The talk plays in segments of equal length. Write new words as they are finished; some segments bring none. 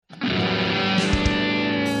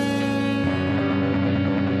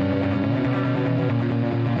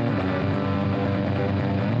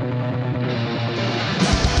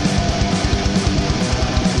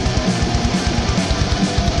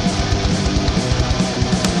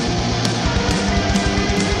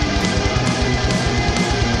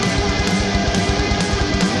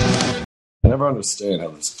understand how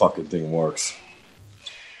this fucking thing works.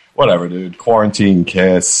 Whatever, dude. Quarantine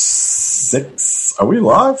Cast 6. Are we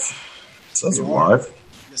live? It says we're live.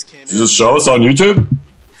 Just came Does this show us on YouTube?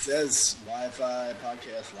 It says Wi-Fi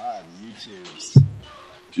Podcast Live on YouTube.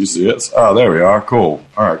 Do you see it? Oh, there we are. Cool.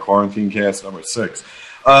 All right, Quarantine Cast number 6.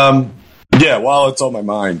 Yeah, while it's on my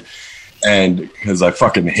mind, and because I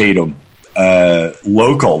fucking hate him,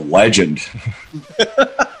 local legend.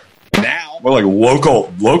 Now. Well, like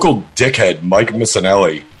local dickhead, Mike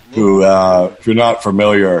Missanelli, who, if you're not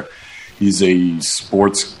familiar, he's a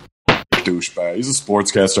sports douchebag. He's a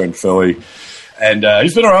sportscaster in Philly, and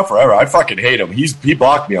he's been around forever. I fucking hate him. He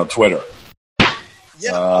blocked me on Twitter.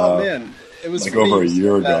 Yeah, oh man, it was like over a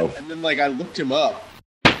year ago. And then I looked him up,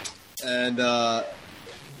 and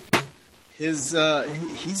he's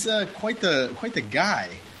quite the guy.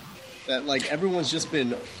 That everyone's just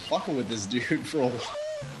been fucking with this dude for a while.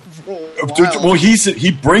 Dude, well,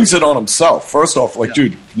 he brings it on himself. First off,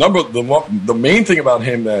 dude, the main thing about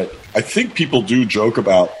him that I think people do joke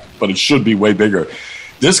about, but it should be way bigger.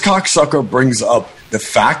 This cocksucker brings up the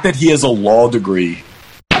fact that he has a law degree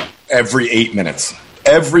every 8 minutes.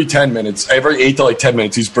 Every 10 minutes, every 8 to 10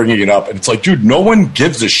 minutes, he's bringing it up. And it's like, dude, no one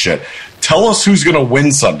gives a shit. Tell us who's going to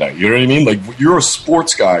win Sunday. You know what I mean? You're a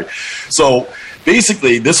sports guy. So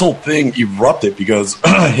basically, this whole thing erupted because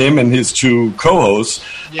him and his two co-hosts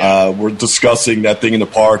were discussing that thing in the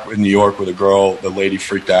park in New York where the lady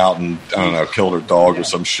freaked out and, I don't know, killed her dog or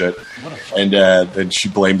some shit. And then she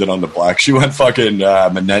blamed it on the black. She went fucking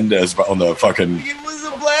Menendez on the fucking... He was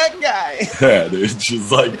a black guy. Yeah, dude.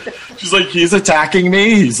 She's like, he's attacking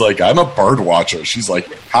me. He's like, I'm a bird watcher. She's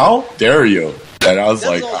like, how dare you? And I was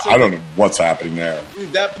I don't know what's happening there.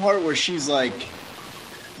 Dude, that part where she's like,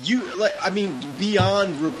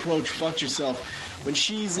 beyond reproach, fuck yourself. When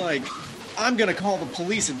she's like, I'm going to call the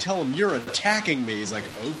police and tell them you're attacking me. He's like,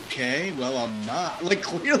 okay, well, I'm not.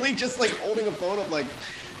 Clearly just, holding a phone up,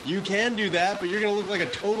 you can do that, but you're going to look like a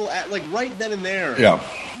total... right then and there. Yeah.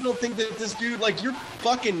 You don't think that this dude,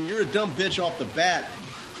 you're a dumb bitch off the bat.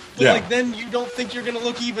 But, yeah. Then you don't think you're going to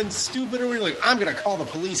look even stupider where you're like, I'm going to call the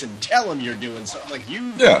police and tell them you're doing something.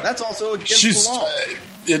 That's also against the law.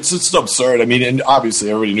 It's just absurd. I mean, and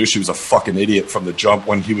obviously everybody knew she was a fucking idiot from the jump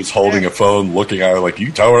when he was holding a phone, looking at her like, you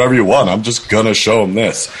can tell her whatever you want. I'm just going to show him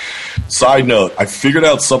this. Side note, I figured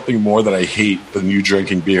out something more that I hate than you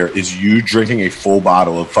drinking beer is you drinking a full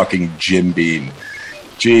bottle of fucking Jim Beam.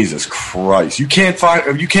 Jesus Christ. You can't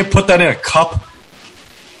put that in a cup?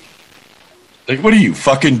 What are you,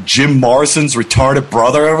 fucking Jim Morrison's retarded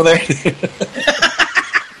brother over there?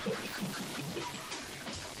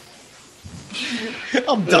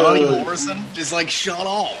 I'm Donnie Morrison. Just shut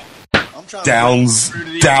off. I'm trying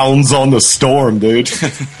Downs on the storm, dude.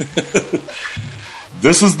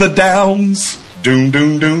 This is the Downs. Doom,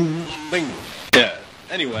 doom, doom. Yeah.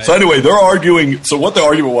 Anyway. So they're arguing. So what the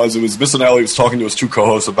argument was, it was Missanelli was talking to his two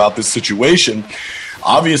co-hosts about this situation.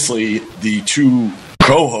 Obviously, the two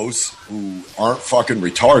co-hosts who aren't fucking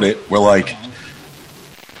retarded were like,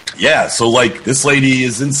 yeah, so this lady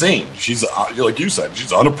is insane. She's like you said,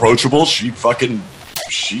 she's unapproachable.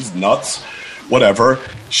 She's nuts. Whatever.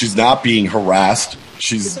 She's not being harassed.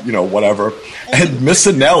 She's whatever. And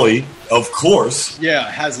Missanelli, of course,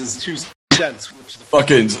 has his 2 cents. Which the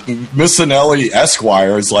fucking Missanelli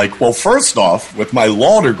Esquire is like, well, first off, with my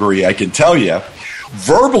law degree, I can tell you,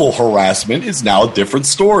 verbal harassment is now a different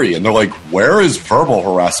story. And they're like, where is verbal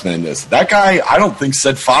harassment in this? That guy, I don't think,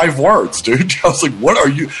 said 5 words, dude. I was like, what are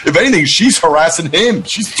you? If anything, she's harassing him.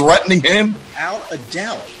 She's threatening him. Without a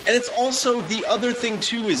doubt. And it's also the other thing,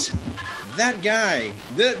 too, is that guy,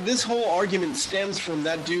 this whole argument stems from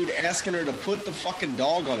that dude asking her to put the fucking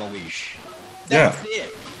dog on a leash. That's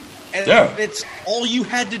it. And it's all you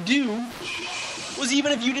had to do was,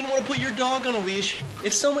 even if you didn't want to put your dog on a leash,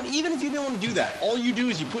 even if you didn't want to do that, all you do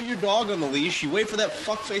is you put your dog on the leash, you wait for that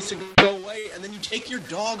fuckface to go away, and then you take your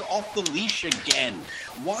dog off the leash again.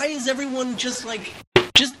 Why is everyone just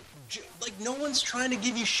no one's trying to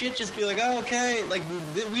give you shit, just be like, oh, okay,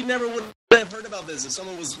 we never would have heard about this if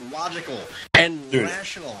someone was logical and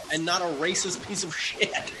rational and not a racist piece of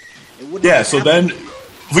shit. It wouldn't so then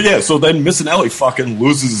Missanelli fucking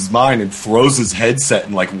loses his mind and throws his headset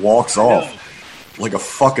and walks off. Like a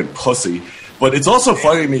fucking pussy. But it's also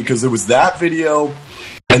funny to me because there was that video,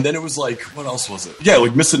 and then it was what else was it? Yeah,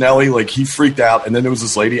 Missanelli, he freaked out, and then there was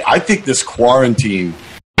this lady. I think this quarantine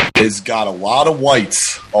has got a lot of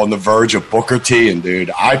whites on the verge of Booker T, and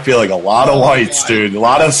dude, I feel like a lot of whites, dude, a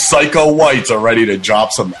lot of psycho whites are ready to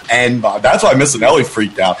drop some N-bomb. That's why Missanelli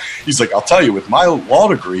freaked out. He's like, I'll tell you, with my law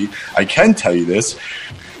degree, I can tell you this.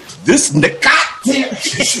 This,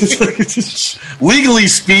 legally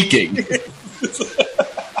speaking,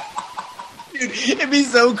 Dude, it'd be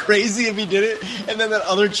so crazy if he did it, and then that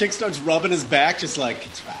other chick starts rubbing his back, just like,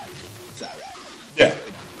 it's fine. It's all right. Yeah.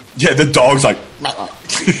 Yeah, the dog's like...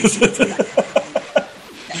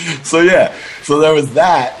 So there was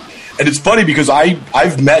that. And it's funny because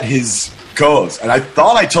I've met his co-host, and I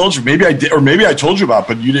thought I told you, maybe I did, or maybe I told you about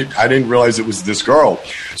it, but I didn't realize it was this girl.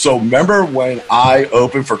 So remember when I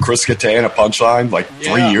opened for Chris Kattan at Punchline like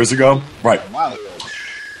 3 years ago? Right. Wow.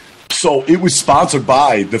 So it was sponsored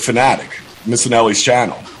by The Fanatic, Missinelli's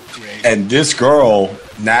channel. Great. And this girl,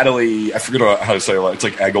 Natalie, I forget how to say it, it's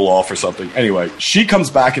like Egoloff or something. Anyway, she comes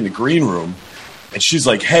back in the green room, and she's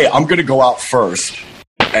like, hey, I'm going to go out first.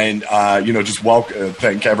 And, just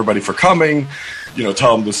thank everybody for coming.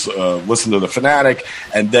 Tell them to listen to The Fanatic.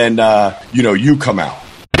 And then, you come out.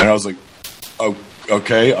 And I was like, oh,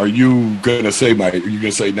 okay. Are you going to say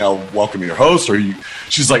now welcome your host? Or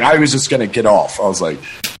she's like, I was just going to get off. I was like,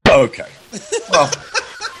 okay. Well,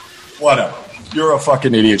 whatever. You're a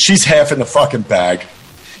fucking idiot. She's half in the fucking bag.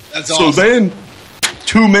 That's awesome. So then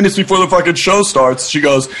 2 minutes before the fucking show starts, she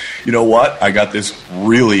goes, you know what? I got this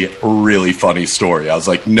really, really funny story. I was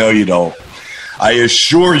like, no, you don't. I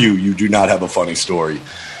assure you, you do not have a funny story.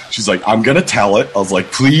 She's like, I'm going to tell it. I was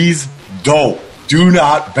like, please don't. Do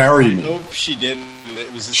not bury me. Nope, she didn't.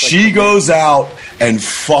 It was just she goes out and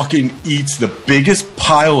fucking eats the biggest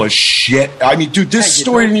pile of shit. I mean, dude, this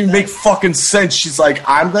story didn't even make fucking sense. She's like,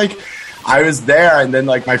 I was there, and then,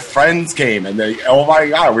 like, my friends came, and they, oh, my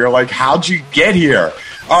God. We were like, how'd you get here?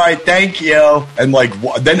 All right, thank you. And, like,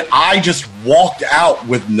 then I just walked out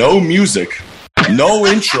with no music, no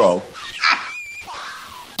intro.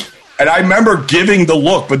 And I remember giving the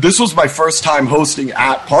look, but this was my first time hosting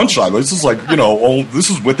at Punchline. This is like, this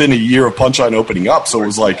is within a year of Punchline opening up. So it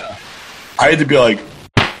was like, I had to be like,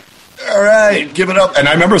 all right, give it up. And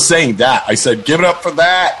I remember saying that. I said, give it up for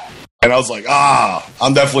that. And I was like,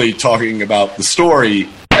 I'm definitely talking about the story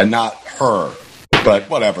and not her. But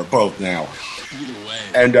whatever, both now. Either way.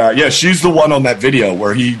 And, she's the one on that video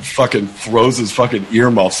where he fucking throws his fucking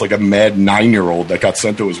earmuffs like a mad 9-year-old that got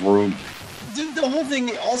sent to his room. The whole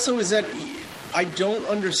thing also is that I don't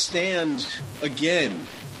understand, again,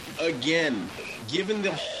 given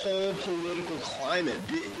the whole political climate,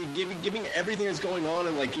 giving everything that's going on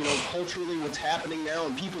and, like, culturally what's happening now,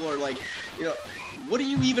 and people are like, what are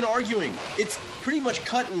you even arguing? It's pretty much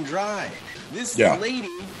cut and dry. This lady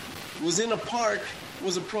was in a park,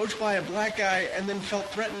 was approached by a black guy, and then felt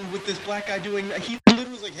threatened with this black guy he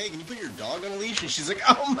literally was like, hey, can you put your dog on a leash? And she's like,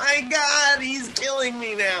 oh my God, he's killing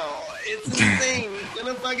me now. It's insane. He's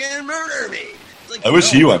gonna fucking murder me. Like, I wish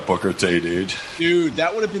he went Booker T, dude. Dude,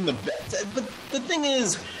 that would have been the best. But the thing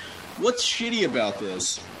is, what's shitty about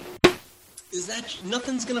this is that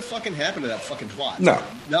nothing's gonna fucking happen to that fucking twat. No.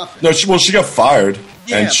 Nothing. No, she got fired,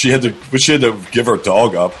 and she had to give her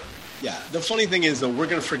dog up. Yeah, the funny thing is, though, we're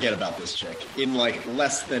going to forget about this chick in, like,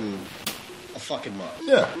 less than a fucking month.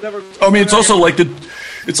 Yeah. It's also like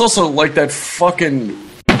that fucking,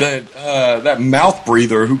 that mouth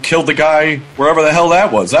breather who killed the guy wherever the hell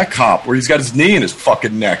that was, that cop, where he's got his knee in his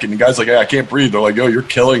fucking neck, and the guy's like, hey, I can't breathe. They're like, yo, you're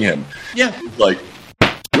killing him. Yeah. Like,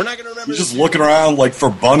 we're not going to remember. He's just looking around, like, for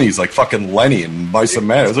bunnies, like fucking Lenny and Mice and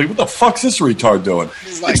Men. I was like, what the fuck's this retard doing?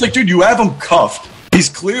 It's like, dude, you have him cuffed. He's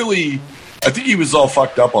clearly... I think he was all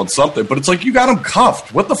fucked up on something, but it's like, you got him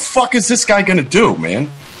cuffed. What the fuck is this guy gonna do, man?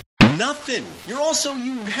 Nothing.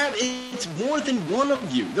 It's more than one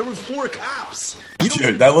of you. There were 4 cops.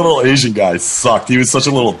 Dude, that little Asian guy sucked. He was such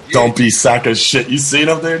a little dumpy sack of shit. You seen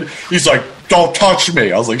him, dude? He's like, don't touch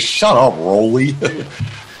me. I was like, shut up, Rolly. That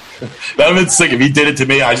would have been sick. If he did it to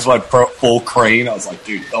me, I just went full crane. I was like,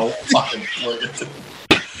 dude, don't fucking look at it.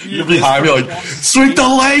 You're behind me like, sweep the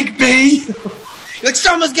leg, B. Like,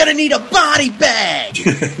 someone's gonna need a body bag.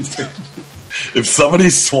 If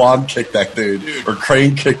somebody swan kicked that dude or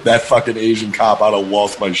crane kicked that fucking Asian cop, I'd have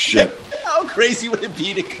lost my shit. How crazy would it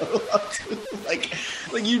be to go up to, like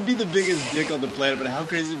you'd be the biggest dick on the planet, but how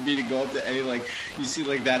crazy would it be to go up to any, like, you see,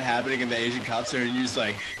 like, that happening and the Asian cops there, and you just,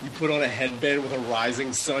 like, you put on a headband with a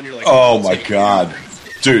rising sun, you're like, oh my God.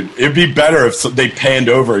 Dude, it'd be better if they panned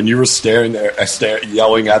over and you were staring there,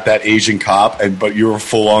 yelling at that Asian cop, but you were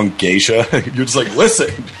full-on geisha. You're just like,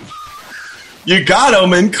 listen, you got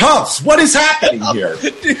him in cuffs. What is happening here?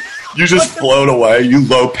 You just float away. You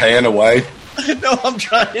low pan away. No, I'm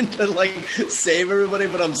trying to, like, save everybody,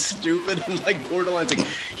 but I'm stupid and, like, borderline. Like,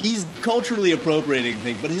 he's culturally appropriating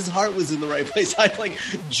things, but his heart was in the right place. I'd, like,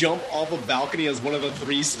 jump off a balcony as one of the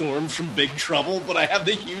 3 storms from Big Trouble, but I have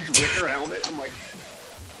the huge wicker helmet. I'm like...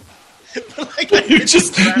 Like, you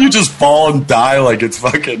just fall and die like it's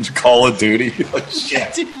fucking Call of Duty. Like,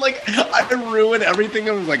 shit. Dude, like I ruin everything.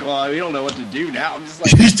 I was like, well, we don't know what to do now. I'm just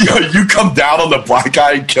like, you come down on the black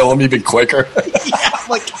guy and kill him even quicker. Yeah,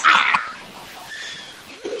 like,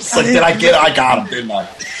 It's like, I got him, didn't I?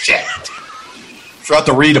 Shit. Forgot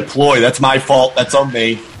to redeploy. That's my fault. That's on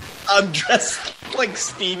me. I'm dressed like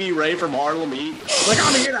Stevie Ray from Harlem Heat. Like,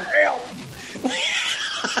 I'm here to help.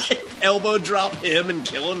 I elbow drop him and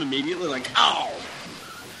kill him immediately. Like, oh.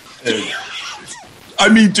 I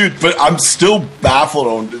mean, dude, but I'm still baffled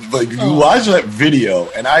on, like, you watch that video,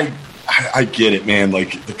 and I get it, man.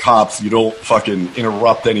 Like, the cops, you don't fucking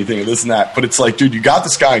interrupt anything and this and that. But it's like, dude, you got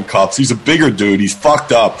this guy in cuffs. He's a bigger dude. He's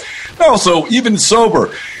fucked up. And also, even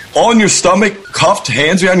sober, on your stomach, cuffed,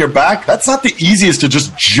 hands behind your back, that's not the easiest to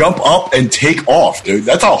just jump up and take off, dude.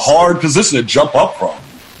 That's a hard position to jump up from.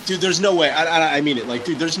 Dude, there's no way. I mean it. Like,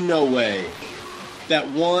 dude, there's no way that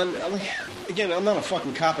one. Like, again, I'm not a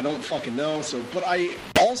fucking cop. I don't fucking know. So, but I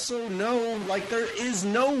also know, like, there is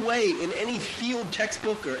no way in any field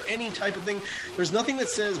textbook or any type of thing. There's nothing that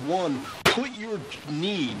says, one, put your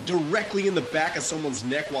knee directly in the back of someone's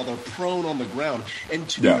neck while they're prone on the ground, and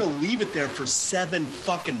two, to leave it there for 7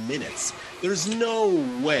 fucking minutes. There's no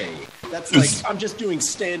way. That's like, I'm just doing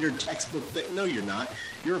standard textbook thing. No, you're not.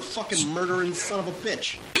 You're a fucking murdering son of a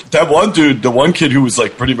bitch. That one dude, the one kid who was,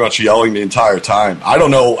 like, pretty much yelling the entire time, I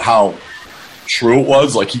don't know how true it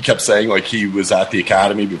was. Like, he kept saying, like, he was at the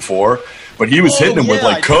academy before, but he was hitting him with,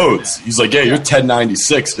 like, codes. He's like, you're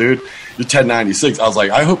 1096, dude. You're 1096. I was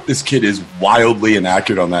like, I hope this kid is wildly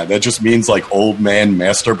inaccurate on that. That just means, like, old man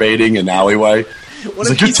masturbating in alleyway. He's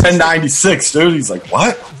like, you're 1096, dude. He's like,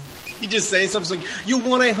 what? He just say something like, you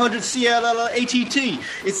 1-800-CLL-ATT.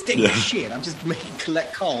 It's taking shit. I'm just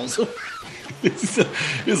collect calls. He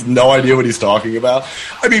has no idea what he's talking about.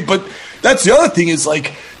 I mean, but that's the other thing is,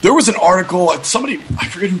 like, there was an article, somebody, I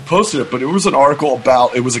forget who posted it, but it was an article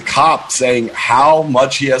about, it was a cop saying how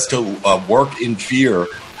much he has to work in fear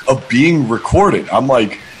of being recorded. I'm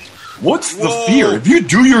like, what's the fear? If you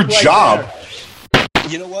do your job... There.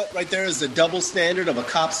 You know what? Right there is the double standard of a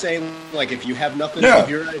cop saying, like, if you have nothing,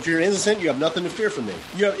 if you're innocent, you have nothing to fear from me.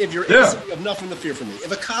 If you're innocent, you have nothing to fear from me.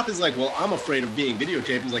 If a cop is like, well, I'm afraid of being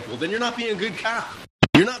videotaped, he's like, well, then you're not being a good cop.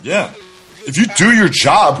 You're not. Yeah. If you do your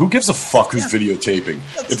job, who gives a fuck who's videotaping?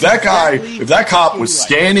 If that cop was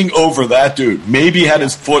standing over that dude, maybe had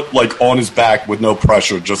his foot, like, on his back with no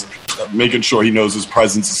pressure, just making sure he knows his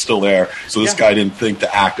presence is still there, so this guy didn't think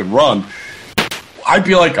to act and run, I'd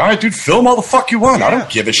be like, all right, dude, film all the fuck you want. I don't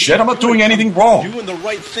give a shit. I'm not doing anything wrong. Doing the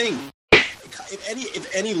right thing.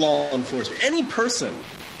 If any law enforcement, any person,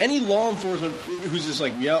 any law enforcement who's just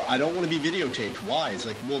like, I don't want to be videotaped. Why? It's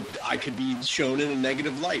like, well, I could be shown in a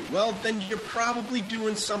negative light. Well, then you're probably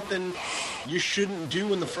doing something you shouldn't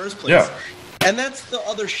do in the first place. Yeah. And that's the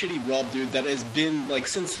other shitty rub, dude, that has been, like,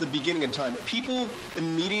 since the beginning of time. People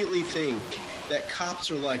immediately think that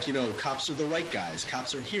cops are like, cops are the right guys.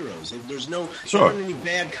 Cops are heroes. There's there aren't any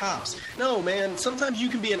bad cops. No, man. Sometimes you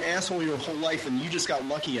can be an asshole your whole life, and you just got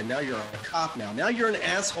lucky, and now you're a cop now. Now you're an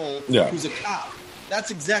asshole who's a cop.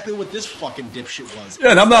 That's exactly what this fucking dipshit was.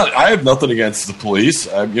 Yeah, and I have nothing against the police.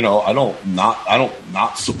 I don't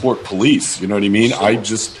not support police. You know what I mean?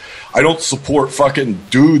 Sure. I don't support fucking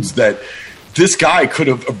dudes that. This guy could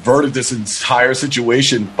have averted this entire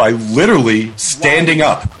situation by literally standing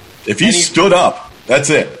up. If he stood up, that's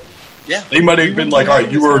it. Yeah. They might have been like, all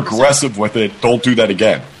right, you were aggressive with it. Don't do that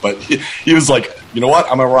again. But he was like, you know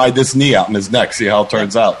what? I'm going to ride this knee out in his neck, see how it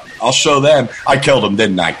turns out. I'll show them. I killed him,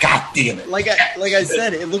 didn't I? God damn it. Like I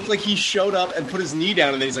said, it looked like he showed up and put his knee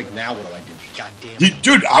down, and then he's like, now what do I do? God damn it.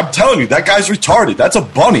 Dude, I'm telling you, that guy's retarded. That's a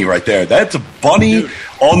bunny right there. That's a bunny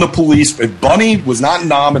on the police. If Bunny was not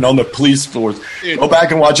Nom and on the police force, go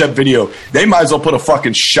back and watch that video. They might as well put a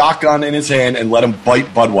fucking shotgun in his hand and let him bite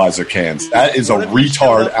Budweiser cans. That is a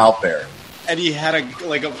retard out there. And he had a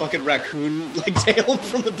fucking raccoon tail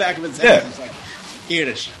from the back of his head. Yeah. He's like,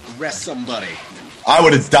 here to arrest somebody. I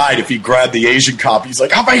would have died if he grabbed the Asian cop. He's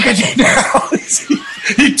like, I'll make it now.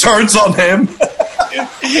 He turns on him.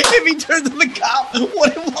 If he turns on the cop,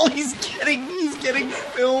 while he's getting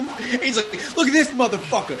filmed, he's like, look at this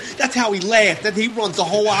motherfucker. That's how he laughed. That he runs the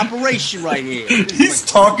whole operation right here. He's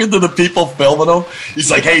talking to the people filming him.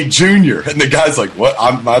 He's like, hey, Junior. And the guy's like, what?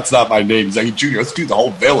 That's not my name. He's like, hey, Junior, let's do the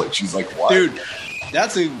whole village. He's like, what? Dude.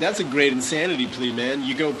 That's a great insanity plea, man.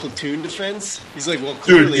 You go platoon defense. He's like, well,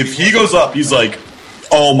 clearly, dude. If he goes up, he's like,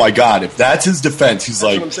 oh my God, if that's his defense, he's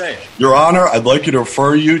That's like, what I'm saying. Your Honor, I'd like you to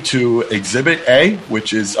refer you to Exhibit A,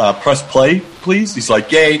 which is press play, please. He's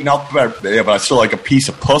like, yay, no, but I still like a piece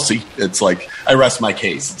of pussy. It's like, I rest my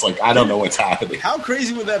case. It's like, I don't know what's happening. How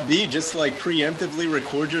crazy would that be? Just like preemptively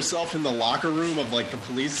record yourself in the locker room of like the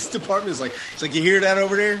police department. It's like you hear that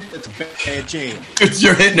over there? That's a bad chain.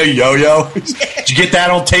 You're hitting a yo-yo. Did you get that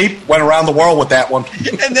on tape? Went around the world with that one.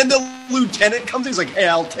 And then the lieutenant comes in, he's like, hey,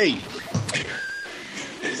 I'll tape.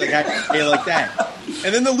 He's like, hey, like that.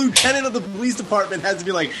 And then the lieutenant of the police department has to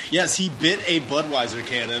be like, yes, he bit a Budweiser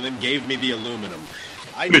can and then gave me the aluminum.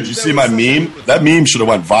 Did you see my meme? That meme should have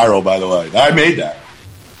went viral, by the way. I made that.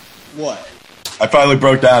 What? I finally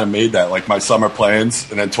broke down and made that, like my summer plans,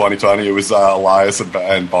 and then 2020 it was Elias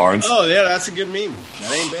and Barnes. Oh yeah, that's a good meme.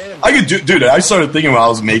 That ain't bad. I could do, dude. I started thinking when I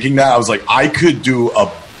was making that, I was like, I could do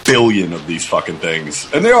a billion of these fucking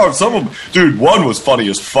things, and there are some of them. Dude, one was funny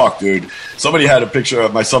as fuck, dude. Somebody had a picture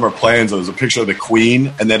of my summer plans. It was a picture of the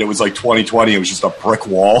Queen, and then it was like 2020. It was just a brick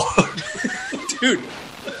wall. Dude.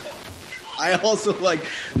 I also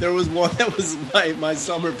there was one that was my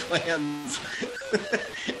summer plans,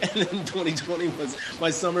 and then 2020 was my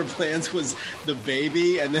summer plans was the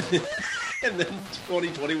baby, and then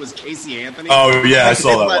 2020 was Casey Anthony. Oh yeah, I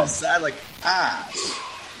saw that one. Side,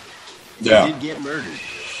 yeah, he did get murdered.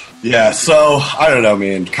 Yeah, so I don't know,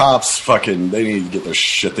 man. Cops, they need to get their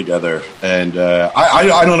shit together, and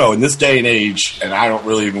I don't know. In this day and age, and I don't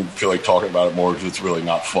really even feel like talking about it more because it's really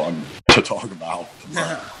not fun to talk about.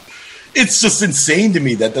 It's just insane to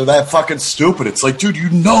me that they're that fucking stupid. It's like, dude, you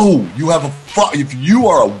have if you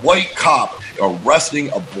are a white cop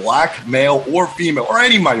arresting a black male or female or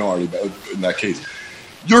any minority in that case,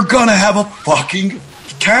 you're gonna have a fucking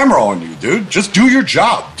camera on you, dude. Just do your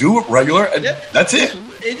job, do it regular, and that's it.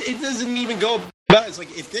 It doesn't even go about. It's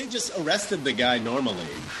like if they just arrested the guy normally.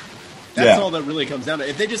 That's all that really comes down to.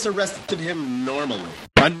 If they just arrested him normally,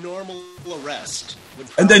 a normal arrest.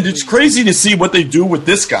 And then it's crazy to see what they do with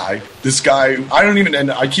this guy. This guy,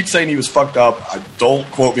 and I keep saying he was fucked up. Don't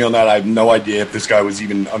quote me on that. I have no idea if this guy was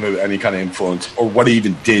even under any kind of influence or what he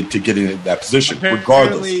even did to get in that position,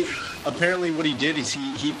 regardless. Apparently what he did is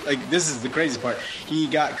he this is the crazy part. He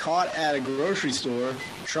got caught at a grocery store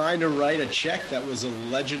trying to write a check that was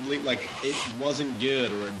allegedly it wasn't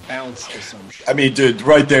good or it bounced or some shit. I mean, dude,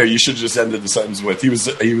 right there, you should have just ended the sentence with he was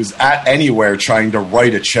at Anywhere trying to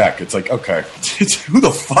write a check. It's like, okay, who the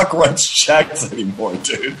fuck writes checks anymore,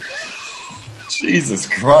 dude? Jesus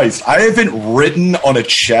Christ. I haven't written out a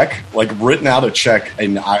check,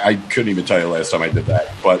 and I couldn't even tell you the last time I did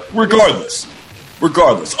that. But regardless.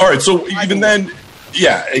 All right, so even then,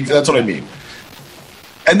 yeah, that's what I mean.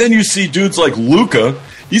 And then you see dudes like Luca.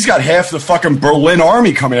 He's got half the fucking Berlin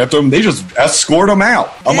army coming after him. They just escort him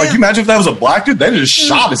out. I'm like, you imagine if that was a black dude? They just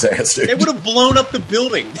shot his ass, dude. They would have blown up the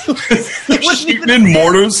building. They're shooting in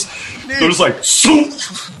mortars. Dude. They're just like, swoop.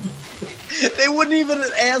 They wouldn't even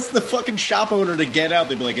ask the fucking shop owner to get out.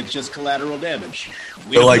 They'd be like, it's just collateral damage.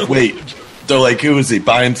 They're like, wait. They're like, who is he?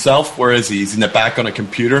 By himself? Where is he? He's in the back on a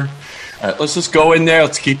computer? All right, let's just go in there.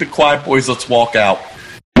 Let's keep it quiet, boys. Let's walk out.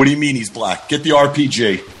 What do you mean he's black? Get the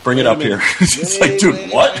RPG. Bring it up here. It's like,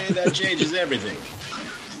 dude, what? That changes everything.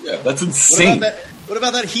 Yeah, that's insane. What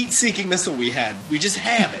about that heat-seeking missile we had? We just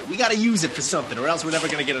have it. We got to use it for something, or else we're never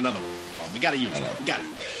going to get another one. We got to use it. We got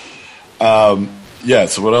it. Yeah,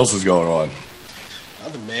 so what else is going on?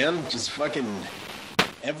 Nothing, man. Just fucking...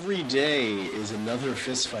 Every day is another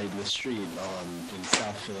fist fight in the street in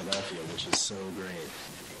South Philadelphia, which is so great.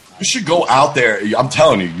 You should go out there. I'm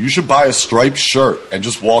telling you, you should buy a striped shirt and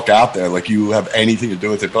just walk out there like you have anything to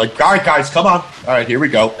do with it. Be like, all right, guys, come on. All right, here we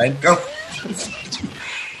go. And go.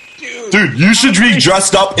 Dude, you should be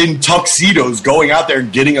dressed up in tuxedos going out there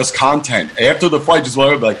and getting us content. After the fight, just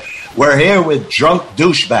want to be like, we're here with Drunk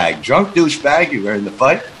Douchebag. Drunk Douchebag, you were in the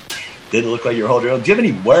fight? Didn't look like you were holding your own. Do you have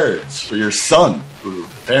any words for your son, who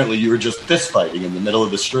apparently you were just fist fighting in the middle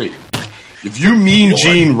of the street? If you mean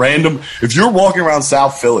Gene random, if you're walking around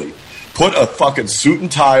South Philly, put a fucking suit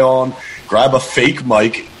and tie on, grab a fake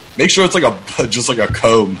mic, make sure it's just like a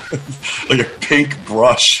comb, like a pink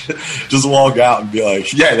brush. Just walk out and be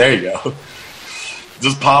like, yeah, there you go.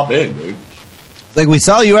 Just pop in, dude. Like, we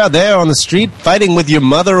saw you out there on the street fighting with your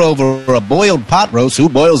mother over a boiled pot roast. Who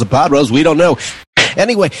boils a pot roast? We don't know.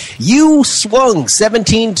 Anyway, you swung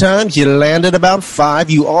 17 times. You landed about 5.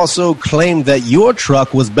 You also claimed that your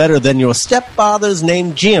truck was better than your stepfather's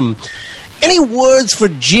named Jim. Any words for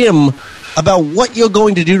Jim about what you're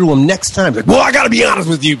going to do to him next time? Like, well, I got to be honest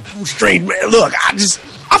with you, strange man. Look,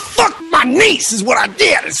 I fucked my niece is what I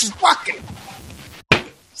did. It's just fucking.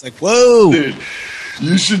 It's like, whoa. Dude,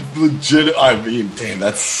 you should legit. I mean, damn,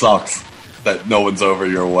 that sucks. that no one's over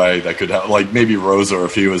your way that could have, like maybe Rosa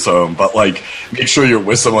if he was home, but like make sure you're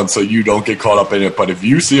with someone so you don't get caught up in it. But if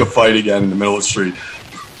you see a fight again in the middle of the street,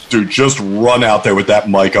 dude, just run out there with that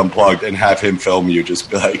mic unplugged and have him film you.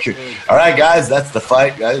 Just be like, all right, guys, that's the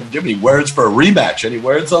fight. Guys, give me words for a rematch. Any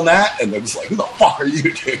words on that? And they're just like, who the fuck are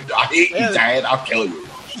you, dude? I hate you, Dad. I'll kill you.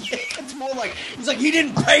 Yeah, it's more like, he's like, he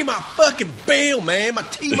didn't pay my fucking bill, man. My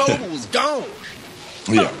T-Mobile was gone.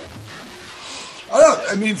 Yeah.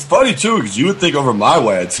 I mean, it's funny, too, because you would think over my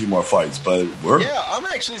way I'd see more fights, but I'm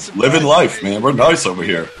actually surprised. Living life, man. We're nice over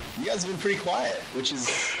here. You guys have been pretty quiet, which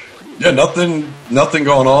is... Yeah, nothing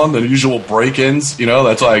going on. The usual break-ins,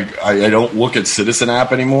 that's why I don't look at Citizen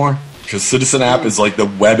App anymore, because Citizen App is like the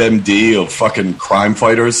WebMD of fucking crime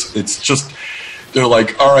fighters. It's just, they're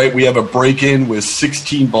like, all right, we have a break-in with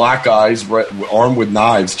 16 black guys armed with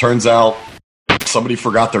knives. Turns out somebody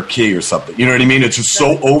forgot their key or something. You know what I mean? It's just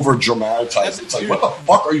so over-dramatized. It's like, what the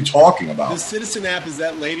fuck are you talking about? The Citizen App is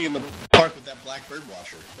that lady in the park with that black bird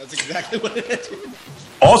watcher. That's exactly what it is.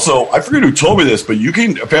 Also, I forget who told me this, but you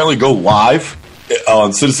can apparently go live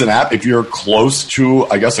on Citizen App if you're close to,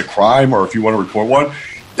 I guess, a crime or if you want to report one.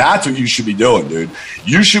 That's what you should be doing, dude.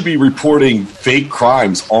 You should be reporting fake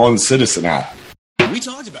crimes on Citizen App. We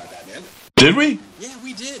talked about that, man. Did we? Yeah,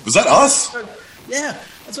 we did. Was that us? Yeah,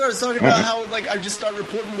 that's what I was talking about, how, like, I just started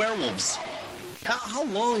reporting werewolves. How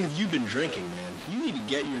long have you been drinking, man? You need to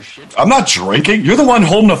get your shit. I'm not drinking. You're the one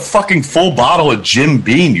holding a fucking full bottle of Jim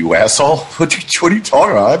Beam, you asshole. What are you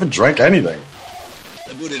talking about? I haven't drank anything.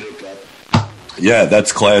 I put it in a cup. Yeah,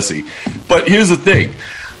 that's classy. But here's the thing.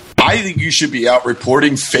 I think you should be out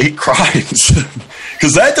reporting fake crimes.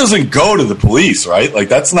 Because that doesn't go to the police, right? Like,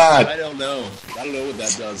 that's not... I don't know what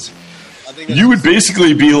that does. I think you would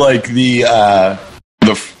basically be like taking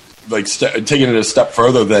it a step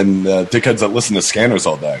further than dickheads that listen to scanners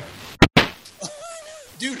all day.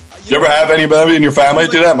 Dude, you ever have anybody in your family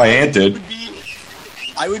do that? My aunt did.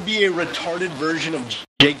 I would be a retarded version of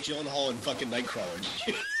Jake Gyllenhaal in fucking Nightcrawler.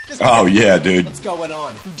 Oh, yeah, dude. What's going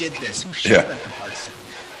on? Who did this? Who shot at the house?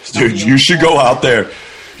 Dude, you should go out there.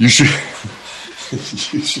 You should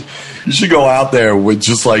go out there with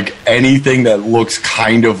just like anything that looks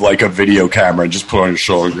kind of like a video camera and just put on your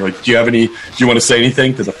shoulder. You're like, do you want to say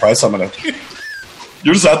anything to the press?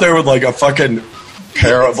 You're just out there with like a fucking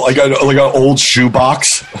pair of like an old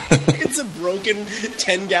shoebox. It's a broken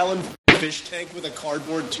 10-gallon fish tank with a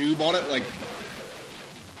cardboard tube on it. Like,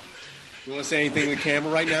 you want to say anything to the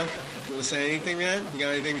camera right now? You want to say anything, man? You got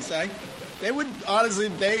anything to say? They would, honestly,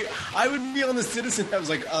 I would be on the Citizen. I was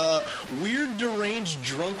like, weird, deranged,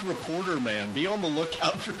 drunk reporter, man. Be on the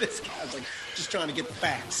lookout for this guy. I was like, just trying to get the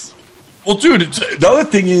facts. Well, dude, the other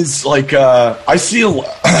thing is, like, I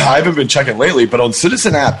haven't been checking lately, but on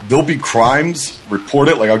Citizen App, there'll be crimes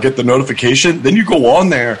reported. Like, I'll get the notification. Then you go on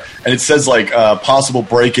there, and it says, like, possible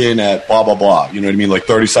break-in at blah, blah, blah. You know what I mean? Like,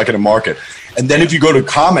 30-second to market. And then if you go to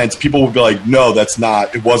comments, people will be like, no,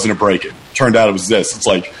 it wasn't a break-in. Turned out it was this. It's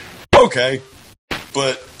like, okay.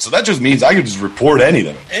 But, so that just means I can just report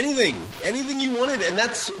anything. Anything you wanted. And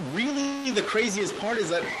that's really the craziest part is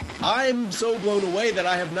that I'm so blown away that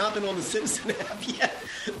I have not been on the Citizen App yet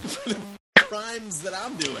for the crimes that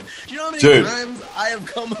I'm doing. Do you know how many times I have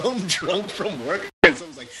come home drunk from work and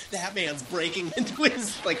someone's like, that man's breaking into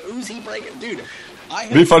his, like, who's he breaking? Dude,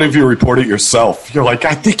 it'd be funny if you report it yourself. You're like,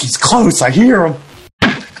 I think he's close. I hear him.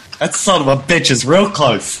 That son of a bitch is real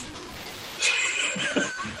close.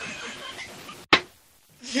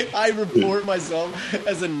 I report myself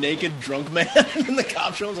as a naked drunk man in the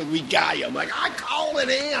cop show. I was like, we got you. I'm like, I called it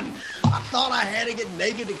in. I thought I had to get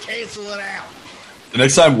naked to cancel it out. The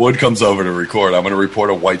next time Wood comes over to record, I'm going to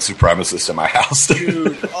report a white supremacist in my house.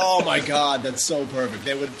 Dude, oh my God, that's so perfect.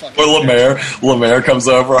 They would fucking... Or Lemaire comes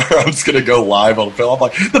over, I'm just going to go live on film. I'm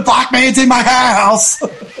like, the black man's in my house!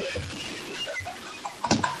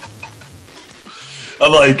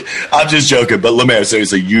 I'm just joking, but Lemaire,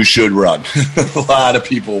 seriously, you should run. A lot of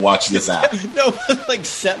people watch this app. No, like,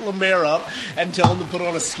 set Lemaire up and tell him to put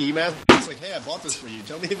on a ski mask. It's like, hey, I bought this for you.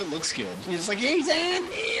 Tell me if it looks good. And he's just like, he's in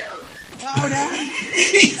here. Oh, no.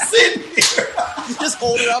 He's in here. Just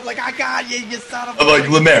hold it up like, I got you, you son of a... I'm like,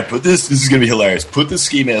 Lemaire, this is going to be hilarious. Put the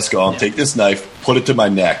ski mask on, take this knife, put it to my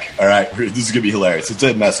neck. All right? This is going to be hilarious. It's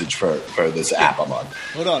a message for this app I'm on.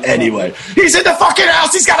 Hold on. Anyway, he's in the fucking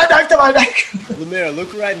house. He's got a knife to my neck. Lemaire,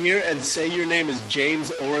 look right here and say your name is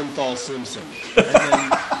James Orenthal Simpson. And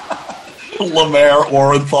then... Lemaire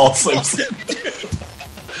Orenthal Simpson.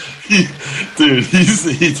 Dude, he's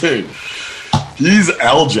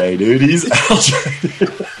LJ, dude. He's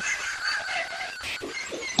LJ.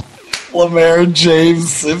 Lemaire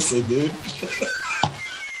James Simpson, dude.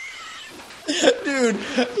 Dude,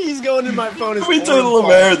 Dude, he's going in my phone. We turn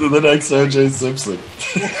Lemaire to the next O.J. Simpson.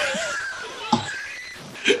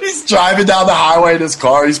 He's driving down the highway in his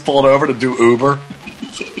car. He's pulled over to do Uber.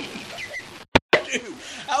 Dude,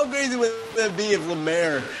 how crazy would that be if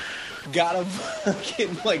Lemaire got a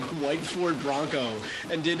fucking like white Ford Bronco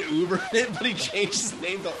and did Uber in it, but he changed his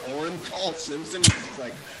name to Orenthal Simpson? It's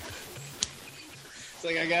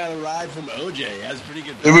like I got a ride from OJ. That's pretty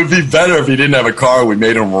good. It would be better if he didn't have a car. We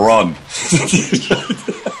made him run.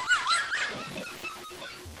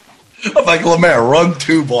 I'm like, Lemaire, run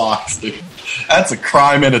 2 blocks, dude. That's a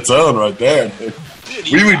crime in its own right there. Dude,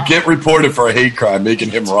 we would get reported for a hate crime making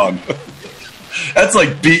him run. That's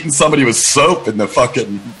like beating somebody with soap in the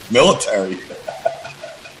fucking military.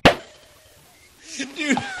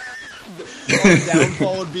 Dude, the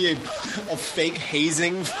downfall would be a fake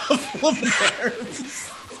hazing of Lemaire.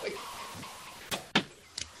 Like,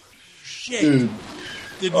 shit. Dude.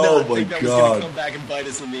 Did not think that was going to come back and bite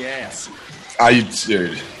us in the ass.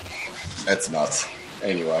 Dude, that's nuts.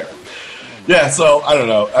 Anyway. Yeah, so, I don't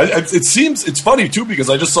know. It's funny, too, because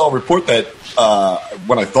I just saw a report that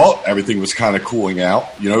when I thought everything was kind of cooling out,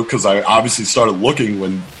 because I obviously started looking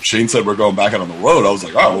when Shane said we're going back out on the road. I was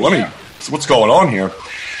like, oh, well, so what's going on here?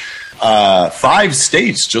 5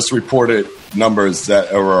 states just reported numbers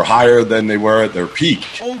that were higher than they were at their peak.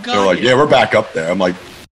 Oh, God. They're like, yeah, we're back up there. I'm like,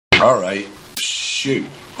 all right, shoot.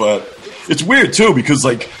 But it's weird, too, because,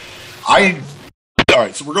 like, all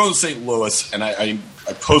right, so we're going to St. Louis, and I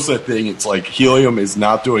posted that thing. It's like helium is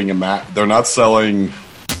not doing they're not selling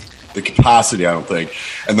the capacity, I don't think,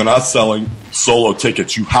 and they're not selling solo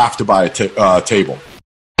tickets. You have to buy a table.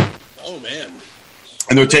 Oh, man.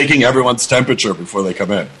 And they're taking everyone's temperature before they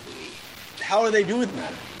come in. How are they doing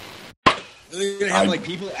that? Are they going to have, like,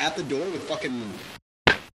 people at the door with fucking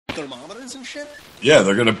thermometers and shit? Yeah,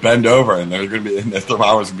 they're going to bend over, and they're going to be, and the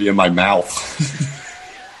thermometers will be in my mouth.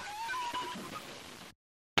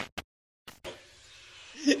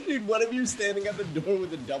 Dude, one of you standing at the door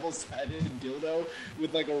with a double-sided dildo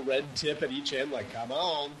with, like, a red tip at each end, like, come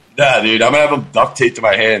on. Nah, dude, I'm going to have them duct taped to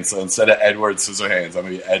my hands, so instead of Edward scissor hands, I'm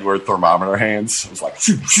going to be Edward thermometer hands. It's like...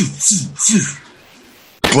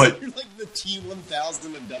 But, you're like the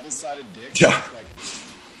T-1000 and double-sided dick. Yeah. Like,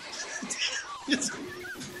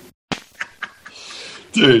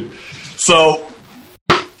 dude, so...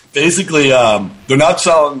 Basically, they're not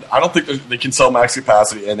selling. I don't think they can sell max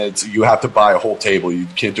capacity, and you have to buy a whole table. You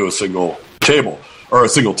can't do a single table or a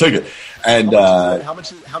single ticket. And how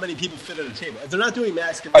many people fit at a table? If they're not doing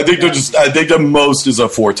max capacity, I think the most is a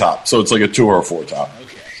 4 top, so it's like a 2 or a 4 top.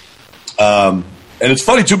 Okay. And it's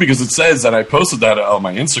funny too because it says, and I posted that on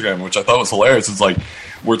my Instagram, which I thought was hilarious. It's like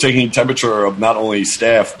we're taking temperature of not only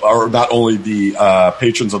staff or not only the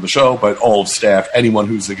patrons of the show, but all of staff, anyone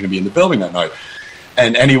who's going to be in the building that night.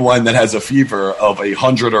 And anyone that has a fever of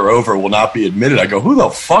 100 or over will not be admitted. I go, who the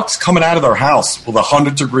fuck's coming out of their house with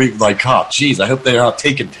 100-degree, like, oh, geez, I hope they're not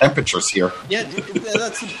taking temperatures here. Yeah,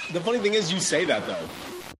 that's the funny thing is you say that,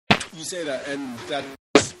 though. You say that, and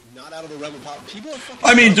that's not out of the realm of pop. People are fucking...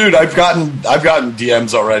 I mean, dude, I've gotten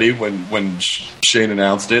DMs already when Shane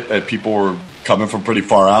announced it, that people were coming from pretty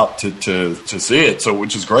far out to see it, so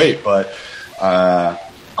which is great. But I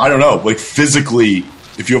don't know, like, physically...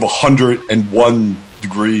 If you have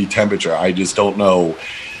 101-degree temperature, I just don't know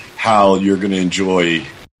how you're going to enjoy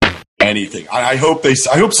anything. I hope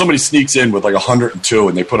somebody sneaks in with like 102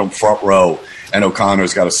 and they put him front row, and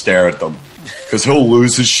O'Connor's got to stare at them because he'll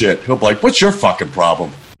lose his shit. He'll be like, "What's your fucking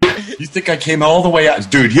problem? You think I came all the way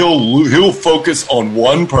out, dude?" He'll focus on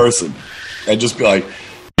one person and just be like,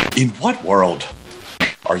 "In what world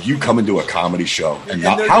are you coming to a comedy show? And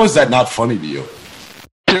how is that not funny to you?"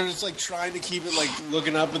 They're just like trying to keep it like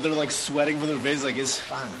looking up, but they're like sweating from their face. Like it's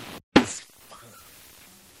fine. It's fine.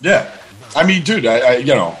 Yeah, I mean, dude, I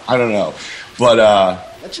don't know, but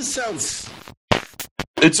that just sounds.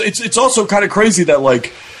 It's also kind of crazy that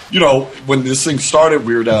like when this thing started,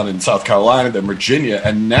 we were down in South Carolina, then Virginia,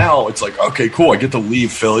 and now it's like okay, cool, I get to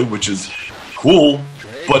leave Philly, which is cool,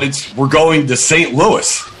 great. But we're going to St.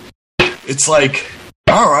 Louis. It's like.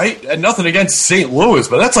 All right, and nothing against St. Louis,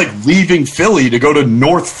 but that's like leaving Philly to go to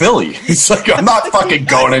North Philly. It's like, I'm not fucking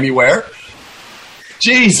going anywhere.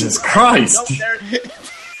 Jesus Christ.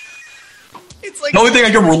 It's like the only thing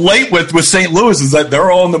I can relate with St. Louis is that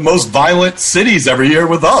they're all in the most violent cities every year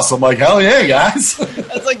with us. I'm like, hell yeah, guys.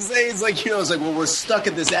 That's like saying, it's like, well, we're stuck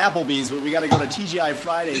at this Applebee's, but we got to go to TGI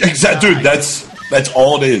Fridays. Exactly, dude, that's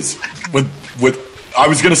all it is. With I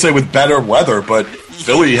was going to say with better weather, but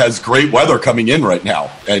Philly has great weather coming in right now.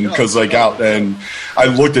 And because I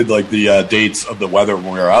looked at like the dates of the weather when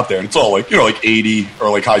we were out there, and it's all like, like 80 or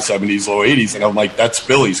like high 70s, low 80s. And I'm like, that's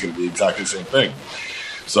Philly's going to be exactly the same thing.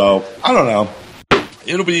 So I don't know.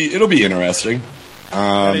 It'll be interesting.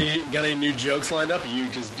 Got any new jokes lined up? Or you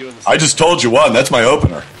just doing this? I just told you one. That's my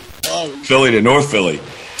opener. Oh, Philly to North Philly.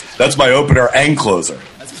 That's my opener and closer.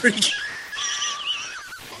 That's pretty good.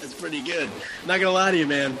 That's pretty good. I'm not gonna lie to you,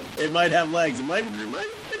 man. It might have legs. It might help.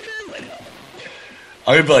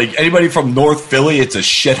 I would be like, anybody from North Philly, it's a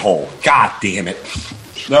shithole. God damn it.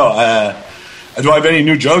 No, do I have any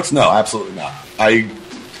new jokes? No, absolutely not. I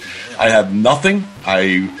have nothing.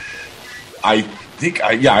 I think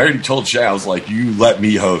I already told Shay, I was like, you let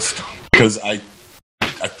me host. Because I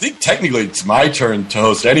think technically it's my turn to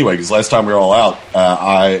host anyway, because last time we were all out,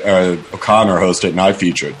 O'Connor hosted and I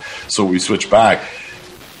featured. So we switched back.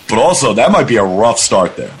 But also, that might be a rough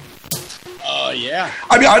start there. Yeah.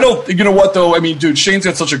 I mean, I don't, you know what, though? I mean, dude, Shane's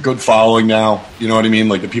got such a good following now. You know what I mean?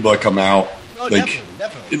 Like, the people that come out. Oh, like,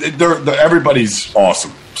 definitely. They're everybody's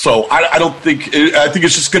awesome. So I don't think, I think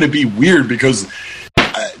it's just going to be weird because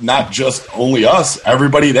not just only us,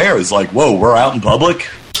 everybody there is like, whoa, we're out in public.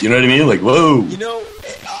 You know what I mean? Like, whoa. You know,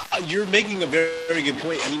 you're making a very, very good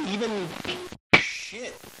point. I mean, even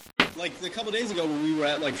shit. Like, a couple days ago when we were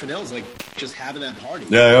at, like, Fennell's, like, just having that party.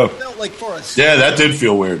 Yeah. It felt like for us. Yeah, that did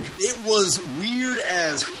feel weird. It was weird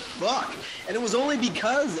as fuck. And it was only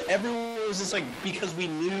because everyone was just, like, because we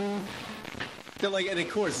knew that, like, and of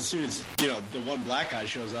course, as soon as, the one black guy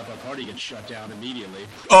shows up, our party gets shut down immediately.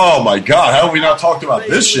 Oh, my God. How have we not talked about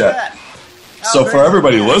this yet? So for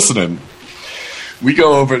everybody listening, we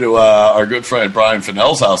go over to our good friend Brian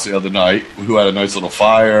Fennell's house the other night, who had a nice little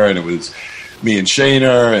fire, and it was me and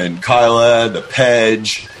Shaner and Kyla, the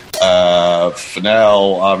Pedge,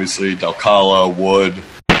 Fennell, obviously, Del Calo, Wood.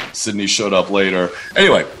 Sydney showed up later.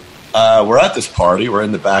 Anyway, we're at this party. We're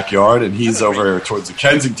in the backyard, and he's over towards the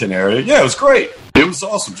Kensington area. Yeah, it was great. It was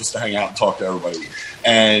awesome just to hang out and talk to everybody.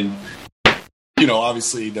 And,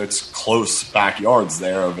 obviously, there's close backyards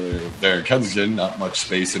there over there in Kensington, not much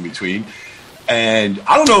space in between. And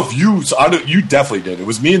I don't know if you definitely did. It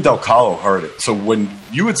was me and Del Calo heard it. So when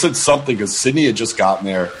you had said something, because Sydney had just gotten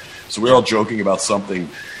there, so we were all joking about something.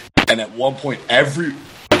 And at one point,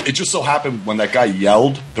 it just so happened when that guy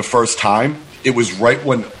yelled the first time, it was right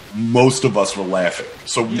when most of us were laughing.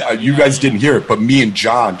 So you guys didn't hear it, but me and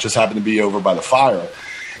John just happened to be over by the fire.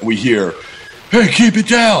 And we hear, hey, keep it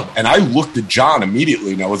down. And I looked at John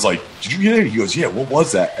immediately, and I was like, did you hear it? He goes, yeah, what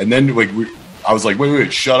was that? And then I was like,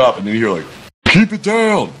 wait, shut up. And then you're like, keep it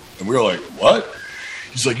down. And we were like, what?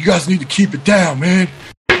 He's like, you guys need to keep it down, man.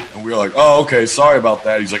 And we were like, oh, okay, sorry about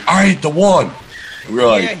that. He's like, I ain't the one. And we were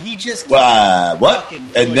like, he just what?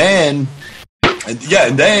 And then,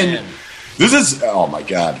 this is, oh my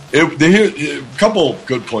God. A couple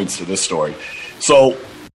good points to this story. So,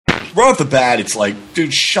 right off the bat, it's like,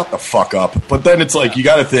 dude, shut the fuck up. But then it's like, you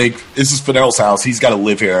got to think, this is Fennell's house. He's got to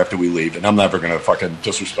live here after we leave. And I'm never going to fucking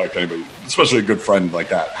disrespect anybody, especially a good friend like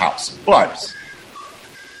that house. But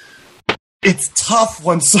it's tough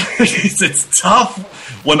when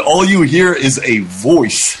all you hear is a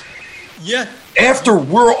voice. Yeah. After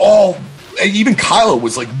we're all, even Kylo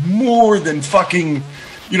was like more than fucking,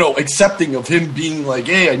 accepting of him being like,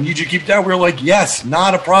 hey, I need you to keep it down. We were like, yes,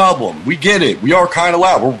 not a problem. We get it. We are kind of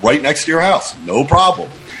loud. We're right next to your house. No problem.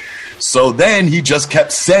 So then he just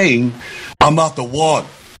kept saying, I'm not the one.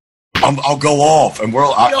 I'll go off. And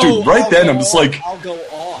I'm just like, I'll go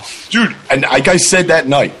off. Dude, and like I said that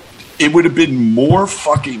night, it would have been more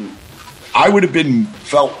fucking, I would have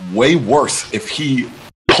felt way worse if he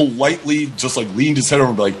politely just like leaned his head over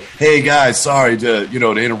and be like, hey guys, sorry to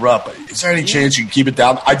interrupt, but is there any chance you can keep it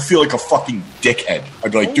down? I'd feel like a fucking dickhead.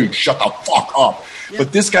 I'd be like, dude, shut the fuck up. Yeah.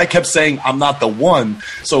 But this guy kept saying, I'm not the one.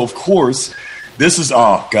 So of course, this is,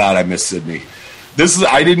 oh God, I miss Sydney.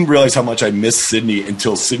 I didn't realize how much I missed Sydney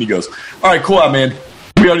until Sydney goes, all right, cool, man.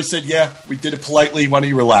 We already said, yeah, we did it politely. Why don't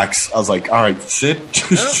you relax? I was like, all right, Sid.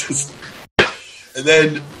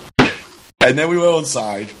 And then we went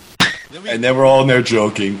inside. And then we're all in there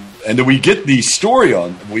joking. And then we get the story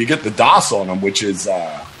on, we get the DOS on him, which is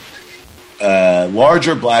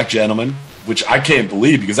larger black gentleman, which I can't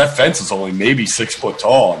believe because that fence is only maybe 6 foot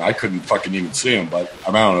tall, and I couldn't fucking even see him. But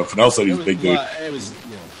I don't know. Fennell said he was a big dude.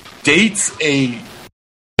 Dates a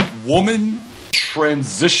woman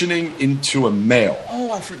transitioning into a male.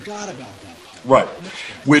 Oh, I forgot about that. Right.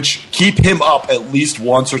 Which keep him up at least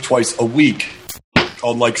once or twice a week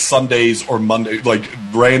on like Sundays or Monday, like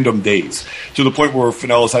random days, to the point where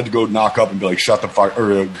Finellas had to go knock up and be like, shut the fuck,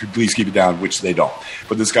 or please keep it down, which they don't.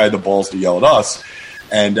 But this guy had the balls to yell at us.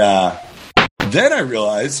 And then I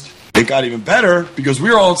realized it got even better because we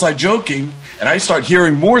were all inside joking, and I start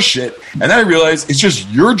hearing more shit, and then I realized it's just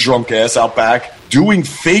your drunk ass out back doing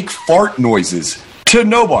fake fart noises to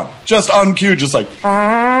no one, just on cue, just like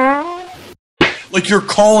you're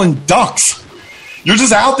calling ducks. You're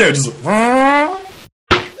just out there, just and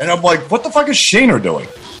I'm like, what the fuck is Shaner doing?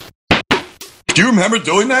 Do you remember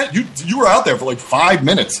doing that? You were out there for like 5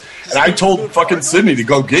 minutes, and I told fucking Sydney to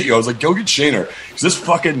go get you. I was like, go get Shaner, because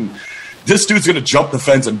this dude's gonna jump the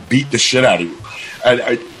fence and beat the shit out of you.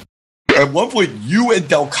 And at one point, you and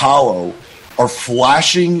Del Calo are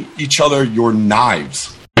flashing each other your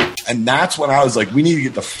knives, and that's when I was like, we need to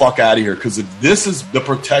get the fuck out of here, because if this is the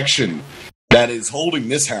protection that is holding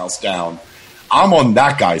this house down, I'm on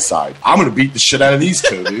that guy's side. I'm gonna beat the shit out of these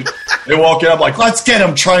two, dude. They walk in, I'm like, let's get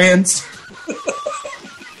him, trans.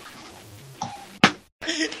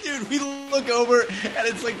 Dude, we look over, and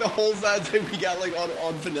it's like the whole side. We got like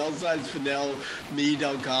on Fennell's side, it's Fennell, me,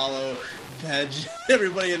 Del Calo, Pedge,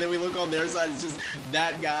 everybody, and then we look on their side, it's just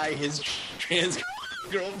that guy, his trans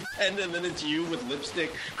girlfriend, and then it's you with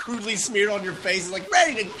lipstick crudely smeared on your face, like,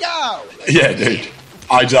 ready to go! Yeah, dude.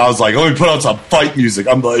 I was like, let me put on some fight music.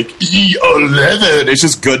 I'm like, E11. It's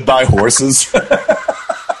just Goodbye Horses.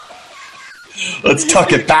 Let's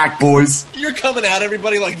tuck it back, boys. You're coming at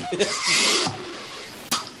everybody like this.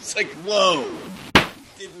 It's like, whoa.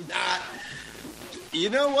 Did not. You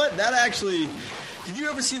know what? That actually. Did you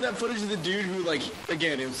ever see that footage of the dude who, like,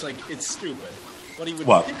 again, it was like, it's stupid. But he would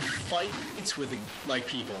pick fights with, like,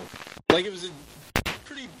 people. Like, it was a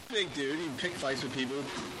pretty big dude. He'd pick fights with people.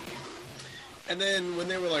 And then when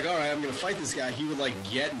they were like, all right, I'm going to fight this guy, he would, like,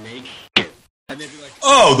 get naked. And they'd be like,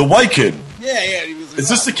 oh, the white kid. Yeah. He was like, is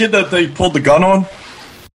this the kid that they pulled the gun on?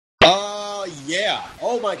 Yeah.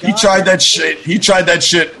 Oh, my God. He tried that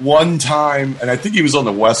shit one time, and I think he was on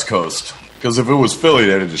the West Coast. Because if it was Philly,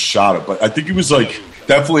 they'd have just shot it. But I think he was, like,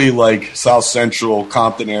 definitely, like, South Central,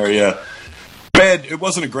 Compton area. Bad. It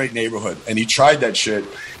wasn't a great neighborhood. And he tried that shit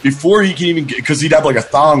before he can even get, because he'd have, like, a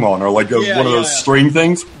thong on or, like, one of those string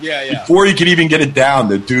things. Yeah. Before he could even get it down,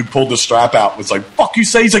 the dude pulled the strap out and was like, fuck you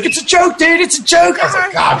say? He's like, it's a joke, dude. It's a joke. I was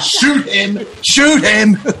like, God, shoot him. Shoot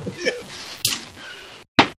him.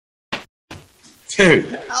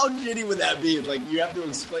 Dude. How shitty would that be? Like, you have to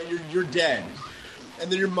explain you're dead.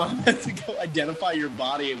 And then your mom has to go identify your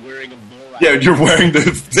body and wearing a bull. Yeah, you're wearing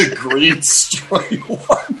the green straight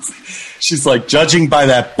ones. She's like, judging by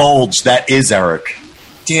that bulge, that is Eric.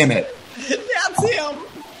 Damn it. That's him.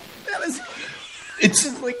 That is. It's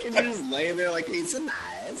just like, and you're just laying there like, he's so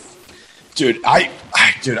nice. Dude, I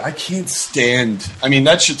can't stand. I mean,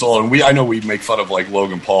 that shit's all. And I know we make fun of like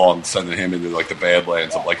Logan Paul and sending him into like the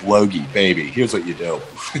Badlands of like Logie, baby. Here's what you do: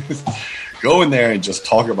 go in there and just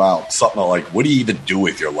talk about something like, what do you even do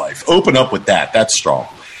with your life? Open up with that. That's strong.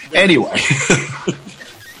 Anyway,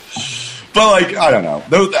 but like, I don't know.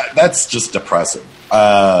 No, that's just depressing.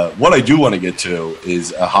 What I do want to get to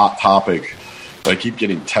is a hot topic that I keep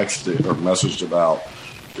getting texted or messaged about.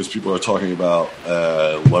 Because people are talking about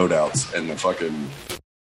loadouts and the fucking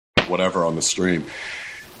whatever on the stream.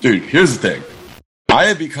 Dude, here's the thing. I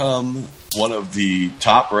have become one of the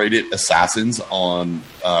top-rated assassins on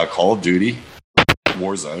Call of Duty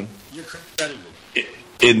Warzone. You're credited.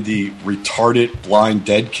 In the retarded blind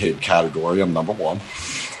dead kid category, I'm number one.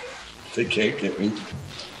 They can't get me.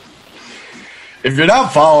 If you're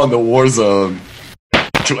not following the Warzone...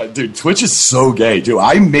 Dude, Twitch is so gay, dude.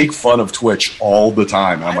 I make fun of Twitch all the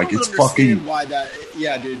time. I'm like, it's fucking. Why that?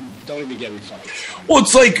 Yeah, dude. Don't even get me fucking. Well,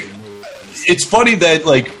 it's like, it's funny that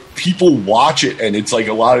like people watch it, and it's like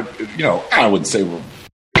a lot of, you know, I wouldn't say we're,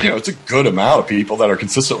 you know, it's a good amount of people that are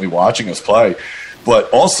consistently watching us play, but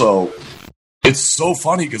also it's so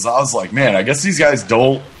funny because I was like, man, I guess these guys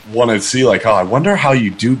don't want to see like, oh, I wonder how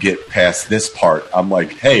you do get past this part. I'm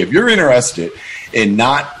like, hey, if you're interested in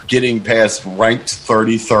not getting past ranked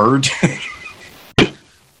 33rd,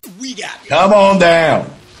 we got it. Come on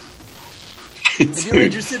down. If you're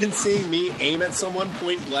interested in seeing me aim at someone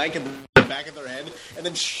point blank in the back of their head and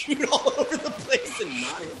then shoot all over the place and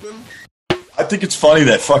not hit them. I think it's funny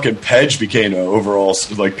that fucking Pedge became an overall,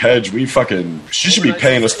 like, Pedge, she should be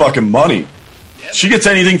paying us fucking money. She gets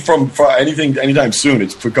anything from anything anytime soon,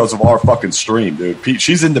 it's because of our fucking stream, dude.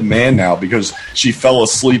 She's in demand now because she fell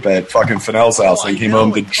asleep at fucking Fennell's house and came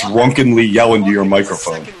home to drunkenly yell into your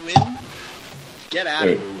microphone. Get out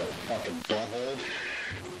of here, you fucking butthole.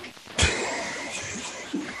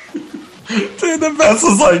 Dude, the best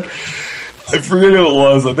is like, I forget who it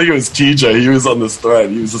was. I think it was TJ. He was on this thread.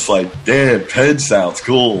 He was just like, damn, Peg sounds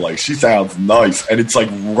cool. Like, she sounds nice. And it's like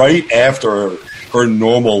right after her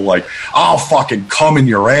normal, like, I'll fucking come in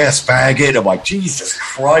your ass, faggot. I'm like, Jesus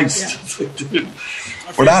Christ. Yeah. Like, dude,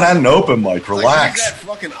 we're not at an open mic. Relax. Like, that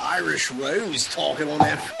fucking Irish Rose talking on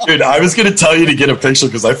that. Dude, I was going to tell you to get a picture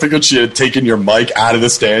because I figured she had taken your mic out of the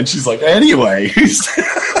stand. She's like, anyway.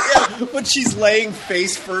 Yeah, but she's laying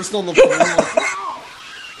face first on the floor. Like,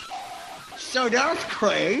 so that's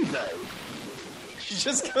crazy. She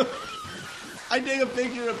just goes, I take a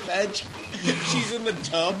picture of Petch. She's in the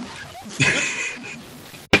tub.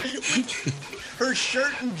 Her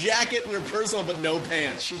shirt and jacket and her personal, but no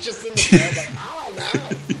pants. She's just in the tub. Like, oh,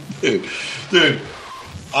 no. Dude,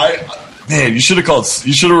 man, you should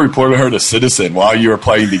have reported her to Citizen while you were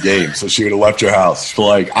playing the game, so she would have left your house.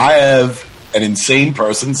 Like, I have an insane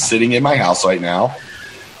person sitting in my house right now.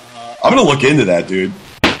 I'm gonna look into that, dude.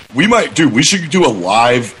 We should do a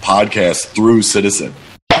live podcast through Citizen.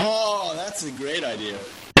 Oh, that's a great idea.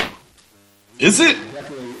 Is it?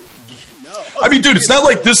 Definitely. No. I mean, dude, it's not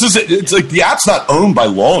like it's like the app's not owned by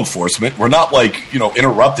law enforcement. We're not like,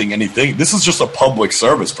 interrupting anything. This is just a public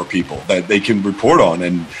service for people that they can report on.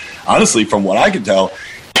 And honestly, from what I can tell,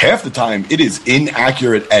 half the time it is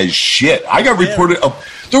inaccurate as shit. I got reported,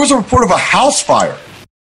 there was a report of a house fire.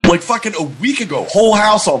 Like fucking a week ago, whole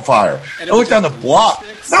house on fire. I looked down the block.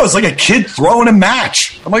 That was like a kid throwing a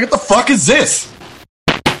match. I'm like, what the fuck is this?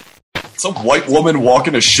 Some white woman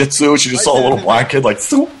walking a Shih Tzu. She just saw a little black kid like,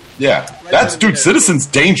 yeah. That's, dude, Citizen's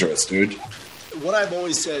dangerous, dude. What I've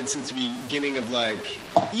always said since the beginning of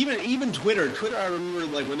even Twitter, I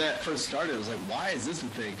remember when that first started, I was like, why is this a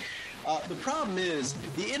thing? The problem is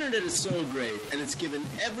the internet is so great and it's given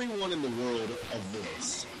everyone in the world a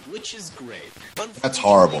voice, which is great. That's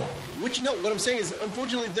horrible. What I'm saying is,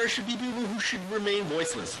 unfortunately, there should be people who should remain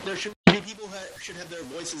voiceless. There should be people who should have their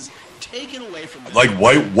voices taken away from them. Like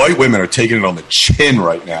white women are taking it on the chin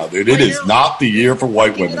right now, dude. It is not the year for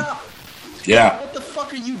white women. Yeah. What the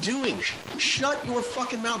fuck are you doing? Shut your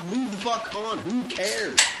fucking mouth. Move the fuck on. Who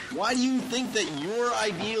cares? Why do you think that your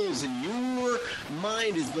ideals and your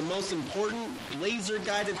mind is the most important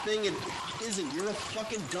laser-guided thing? It isn't. You're a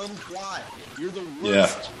fucking dumb twat. You're the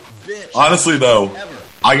worst bitch. Honestly, though, ever.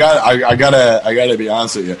 I gotta be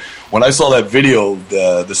honest with you. When I saw that video,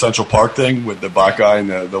 the Central Park thing with the black guy and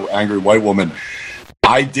the angry white woman,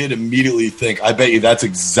 I did immediately think, I bet you that's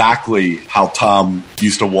exactly how Tom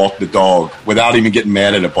used to walk the dog without even getting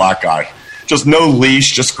mad at a black guy. Just no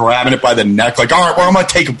leash, just grabbing it by the neck, like, all right, well, I'm going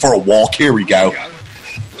to take him for a walk. Here we go.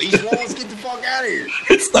 Leash laws, get the fuck out of here.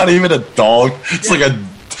 It's not even a dog. It's like a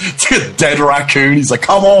dead raccoon. He's like,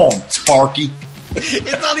 come on, Sparky.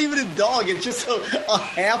 It's not even a dog. It's just a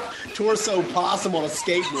half-torso possum on a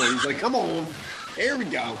skateboard. He's like, come on. Here we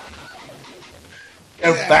go.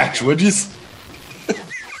 Batch, would you?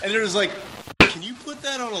 And they're just like, can you put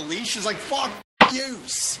that on a leash? She's like, fuck you.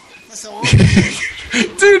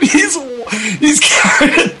 Dude, he's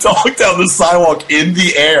carrying a dog down the sidewalk in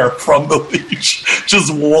the air from the leash, just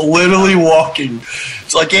literally walking.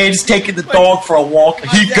 It's like, hey, just taking the dog for a walk.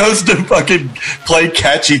 He goes to fucking play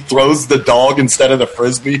catch. He throws the dog instead of the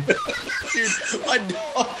frisbee. Dude,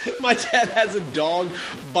 my dad has a dog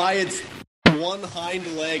by its one hind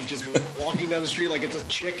leg, just walking down the street like it's a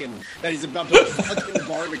chicken that he's about to fucking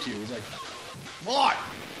barbecue. He's like, what?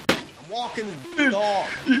 Walking the dog.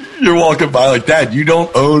 You're walking by like, Dad, you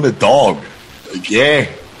don't own a dog. Like, yeah.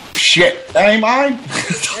 Shit. That ain't mine.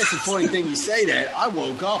 That's the funny thing you say that. I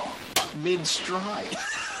woke up mid-stride.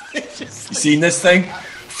 You seen this thing?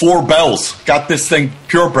 4 bells. Got this thing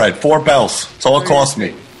purebred. 4 bells. That's all it cost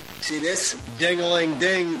me. See this?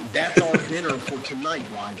 Ding-a-ling-ding. That's our dinner for tonight.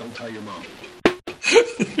 Why? Don't tell your mom.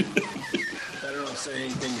 Better not say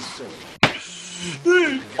anything silly.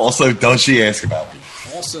 Also, don't she ask about me?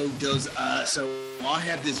 Also, so I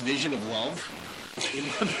have this vision of love.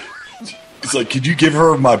 He's like, could you give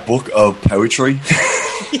her my book of poetry?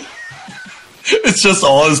 It's just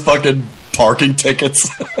all his fucking parking tickets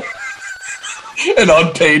and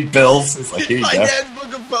unpaid bills. It's like, here you my go. dad's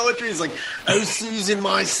book of poetry is like, oh, Susan,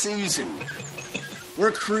 my Susan.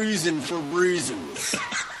 We're cruising for bruisins.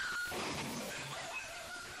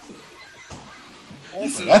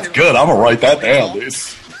 Also, that's good. I'm going to write that down, dude.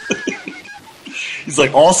 He's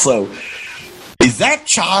like, also, is that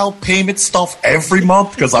child payment stuff every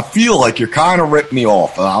month? Because I feel like you're kind of ripping me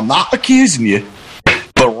off. I'm not accusing you,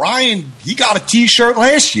 but Ryan, he got a T-shirt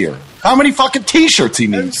last year. How many fucking T-shirts he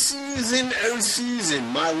needs? Oh, Susan,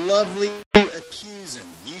 my lovely accusing.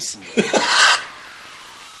 You see it.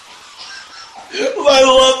 My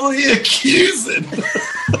lovely accusing.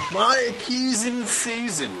 My accusing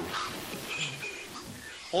Susan.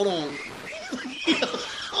 Hold on. He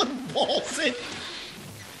unballs it.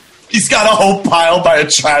 He's got a whole pile by a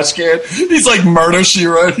trash can. He's like Murder, She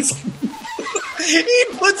Wrote. He's like, he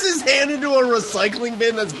puts his hand into a recycling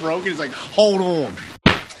bin that's broken. He's like, hold on.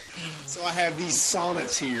 So I have these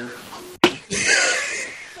sonnets here.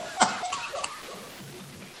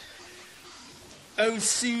 Oh,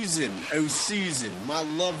 Susan, my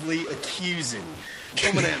lovely accusing,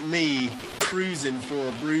 coming at me, cruising for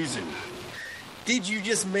a bruising. Did you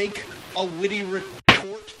just make a witty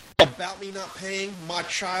retort about me not paying my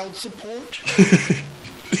child support?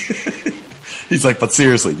 He's like, but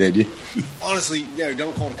seriously, did you? Honestly, no,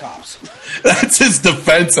 don't call the cops. That's his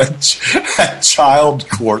defense at child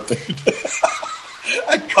court, dude.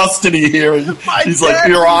 At custody hearing. He's like,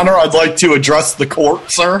 Your Honor, I'd like to address the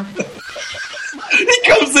court, sir. He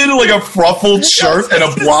comes in like a fruffled shirt and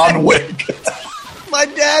a blonde wig. My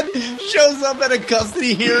dad shows up at a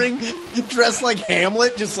custody hearing dressed like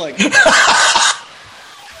Hamlet, just like...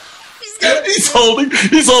 He's holding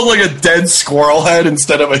like a dead squirrel head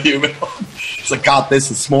instead of a human. He's like, got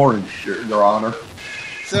this morning, Your Honor.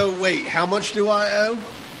 So wait, how much do I owe?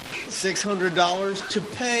 $600 to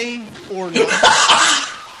pay or not?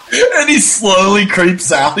 And he slowly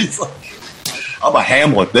creeps out. He's like, I'm a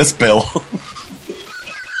Hamlet, this bill.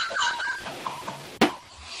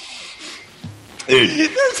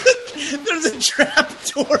 Dude. There's a trap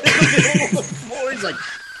door in the middle of the floor. He's like...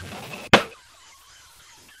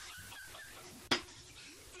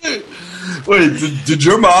 Wait, did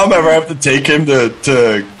your mom ever have to take him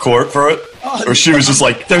to court for it? Or she was just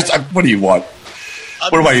like, what do you want?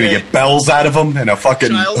 What am I going to get bells out of him and a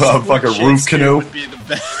fucking roof canoe? Would be the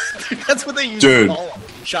best. That's what they used to call him.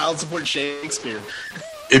 Child support Shakespeare.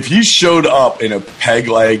 If he showed up in a peg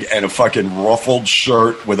leg and a fucking ruffled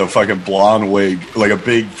shirt with a fucking blonde wig, like a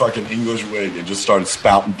big fucking English wig, and just started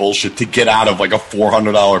spouting bullshit to get out of like a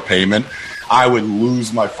 $400 payment, I would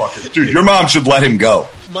lose my fucking... Dude, your mom should let him go.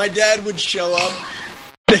 My dad would show up.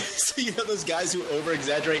 So you know those guys who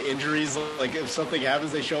over-exaggerate injuries? Like if something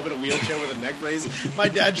happens, they show up in a wheelchair with a neck brace. My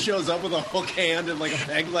dad shows up with a hook hand and like a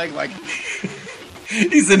peg leg, like...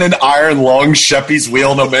 He's in an iron lung. Sheppy's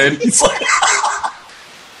wheeling him in. He's like...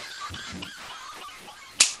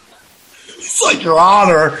 It's like, Your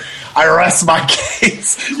Honor, I rest my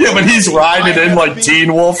case. Yeah, but he's riding in like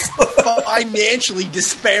Teen Wolf. Financially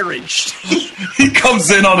disparaged. He comes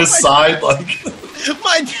in on his side like...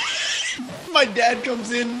 My dad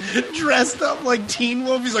comes in dressed up like Teen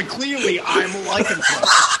Wolf. He's like, clearly I'm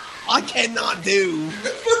lycanthrope. I cannot do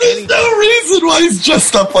There's no reason why he's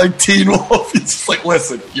dressed up like Teen Wolf. He's just like,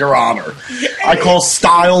 listen, Your Honor, I call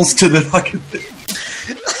Styles to the fucking thing.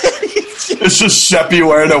 It's just Sheppy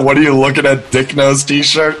wearing a "What are you looking at, Dick Nose"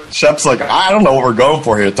 t-shirt. Shep's like, I don't know what we're going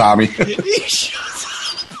for here, Tommy. He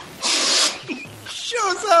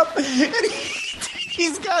shows up and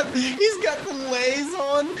he's got the lays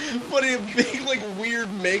on, but in a big like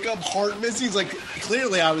weird makeup heart miss. He's like,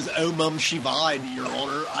 clearly I was Mum Shiva'd, Your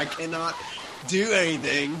Honor. I cannot do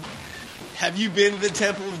anything. Have you been to the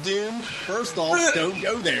Temple of Doom? First off, don't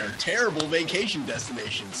go there. Terrible vacation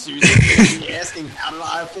destination. Susan may be asking, how did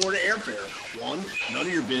I afford airfare? 1, none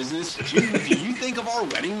of your business. 2, do you think of our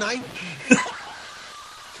wedding night?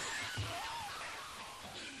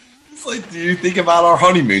 It's like, do you think about our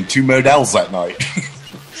honeymoon? 2 models that night.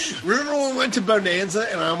 Remember when we went to Bonanza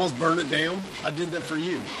and I almost burned it down? I did that for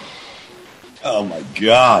you. Oh my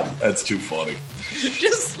God, that's too funny.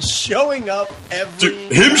 Just showing up every...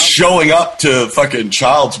 Dude, him showing up to fucking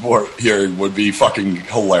child support hearing would be fucking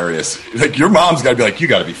hilarious. Like, your mom's got to be like, you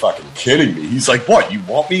got to be fucking kidding me. He's like, what, you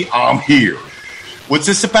want me? I'm here. What's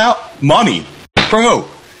this about? Money. For who?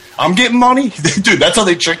 I'm getting money? Dude, that's how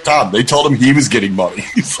they tricked Tom. They told him he was getting money.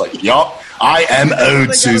 He's like, yup, I am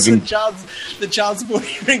owed, Susan. The child support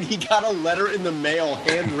hearing, he got a letter in the mail,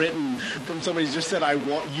 handwritten, from somebody who just said, I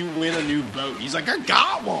want you win a new boat. He's like, I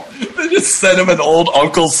got one. They just sent him an old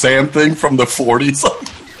Uncle Sam thing from the 40s.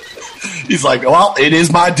 He's like, well, it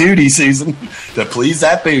is my duty, Susan, to please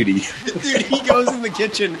that booty. Dude, he goes in the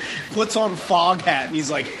kitchen, puts on fog hat, and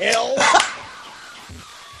he's like, hell.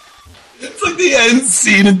 It's like the end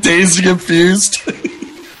scene in Dazed and Confused. When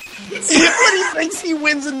he thinks he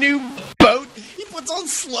wins a new boat, he puts on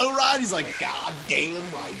Slow Ride. He's like, God damn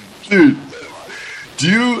right. Dude, do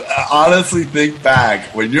you honestly think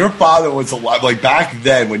back when your father was alive, like back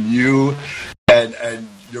then when you and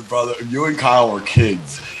your brother, you and Kyle were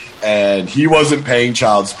kids, and he wasn't paying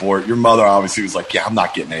child support, your mother obviously was like, yeah, I'm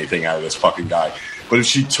not getting anything out of this fucking guy. But if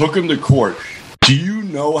she took him to court, do you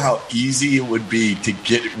know how easy it would be to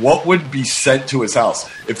get what would be sent to his house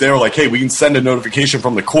if they were like, hey, we can send a notification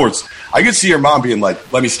from the courts? I could see your mom being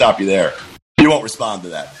like, let me stop you there. He won't respond to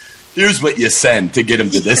that. Here's what you send to get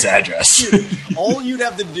him to this address. Dude, all you'd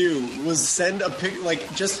have to do was send a pic,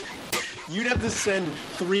 like, just, you'd have to send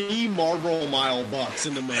 3 Marlboro Mile bucks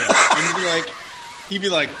in the mail. And he'd be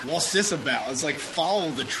like, what's this about? It's like,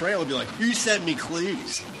 follow the trail. He'd be like, you sent me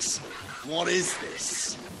clues. What is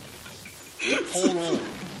this? Hold on.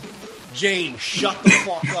 Jane, shut the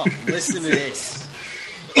fuck up. Listen to this.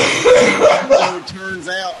 So it turns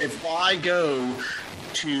out if I go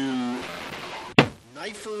to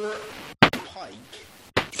Knifer Pike,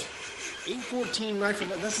 814 Knifer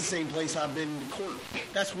Pike, that's the same place I've been to court.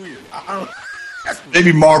 That's weird. I don't know.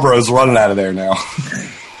 Maybe Marlboro's running out of there now.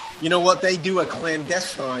 You know what? They do a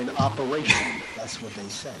clandestine operation. That's what they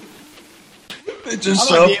say. They just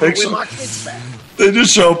show a picture. They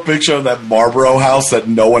just show a picture of that Marlboro house that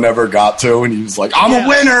no one ever got to, and he was like, "I'm a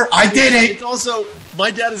winner. I did it." It's also,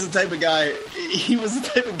 my dad is the type of guy. He was the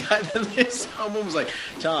type of guy that his mom was like,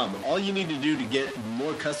 "Tom, all you need to do to get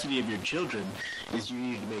more custody of your children is you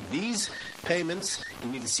need to make these payments.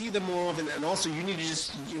 You need to see them more often, and also you need to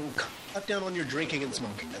just cut down on your drinking and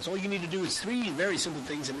smoking. That's all you need to do. It's 3 very simple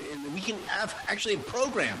things, and we can actually have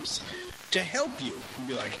programs to help you." And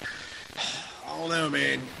be like, I don't know,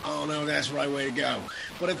 man. I don't know if that's the right way to go.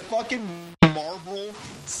 But if fucking Marlboro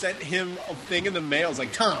sent him a thing in the mail, it's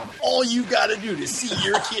like, Tom, all you gotta do to see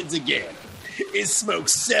your kids again is smoke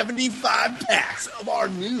 75 packs of our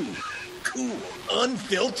new, cool,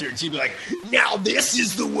 unfiltered. He'd be like, now this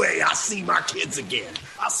is the way I see my kids again.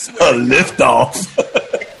 I swear. A lift off.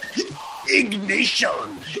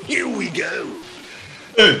 Ignition. Here we go.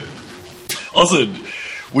 Hey, also,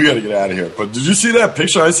 we gotta get out of here. But did you see that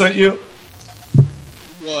picture I sent you?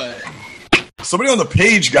 What? Somebody on the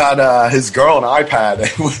page got his girl an iPad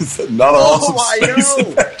with another awesome space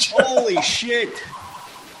adventure. Holy shit.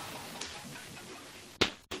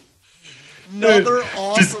 Another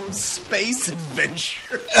awesome space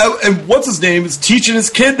adventure. And what's his name is teaching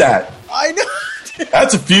his kid that. I know.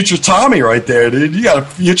 That's a future Tommy right there, dude. You got a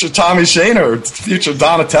future Tommy Shaner or future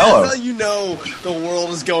Donatello. That's how you know the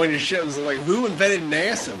world is going to shit. It's like, who invented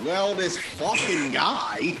NASA? Well, this fucking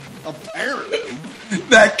guy, apparently.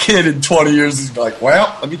 That kid in 20 years is like,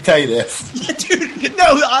 well, let me tell you this. Yeah, dude,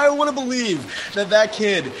 no, I want to believe that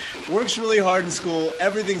kid works really hard in school.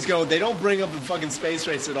 Everything's going. They don't bring up the fucking space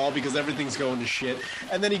race at all because everything's going to shit.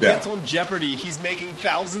 And then he gets on Jeopardy. He's making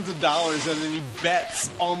thousands of dollars, and then he bets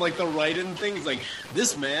on like the right-in thing. He's like,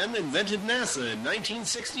 this man invented NASA in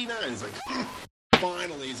 1969. He's like,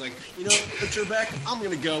 finally, he's like, you know, Trebek, I'm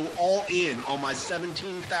going to go all in on my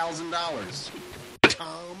 $17,000.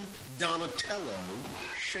 Tom Donatello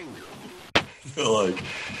Shaner. Like,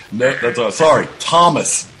 no, that's sorry,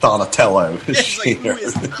 Thomas Donatello. It's like, who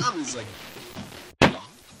is Tom? He's like,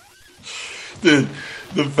 dude,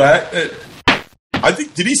 the fact that I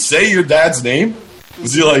think, did he say your dad's name?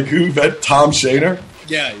 Was he like, who invented Tom Shaner?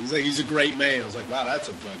 Yeah, he's like, he's a great man. I was like, wow, that's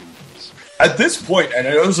a fucking. At this point, and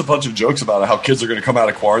I know there's a bunch of jokes about how kids are going to come out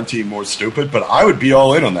of quarantine more stupid, but I would be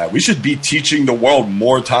all in on that. We should be teaching the world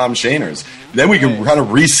more Tom Shaners. Then we can kind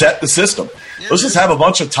of reset the system. Yeah, let's just have a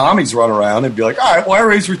bunch of Tommies run around and be like, all right, well,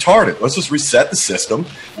 everybody's retarded. Let's just reset the system.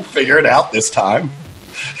 We'll figure it out this time.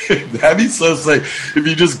 That'd be so sick. If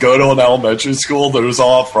you just go to an elementary school, they're just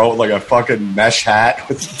all up front with like a fucking mesh hat.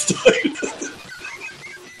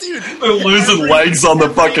 Dude, they're losing legs on the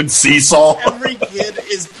fucking seesaw. Every kid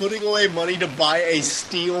is putting away money to buy a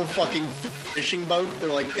steel fucking fishing boat. They're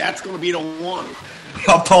like, that's going to be the one.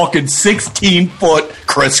 I'm talking 16-foot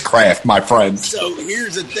Chris Craft, my friend. So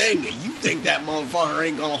here's the thing. You think that motherfucker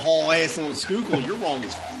ain't going to haul ass on a Schuylkill, you're wrong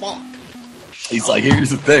as fuck. He's like, here's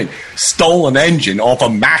the thing. Stolen engine off a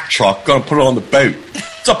Mack truck, going to put it on the boat.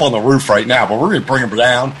 It's up on the roof right now, but we're going to bring it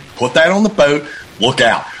down, put that on the boat, look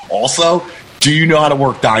out. Also, do you know how to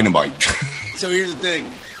work dynamite? So here's the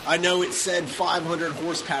thing. I know it said 500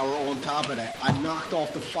 horsepower on top of that. I knocked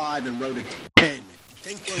off the 5 and wrote a 10.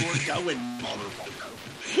 Think where we're going, motherfucker.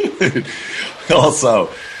 Also,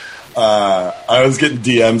 I was getting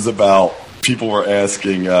DMs about people were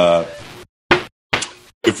asking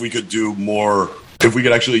if we could do more, if we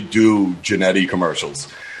could actually do Genetti commercials.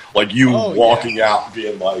 Like you walking out and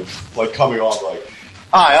being like coming on like,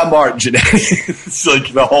 hi, I'm Martin Genetti. It's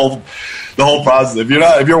like the whole process. If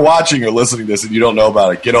you're watching or listening to this and you don't know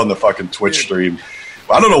about it, get on the fucking Twitch stream.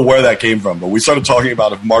 I don't know where that came from, but we started talking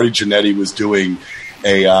about if Marty Genetti was doing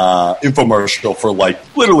a infomercial for like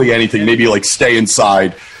literally anything, maybe like stay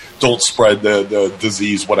inside, don't spread the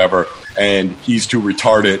disease, whatever. And he's too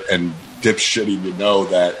retarded and dipshitty to know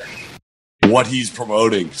that what he's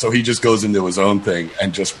promoting. So he just goes into his own thing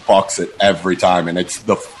and just fucks it every time. And it's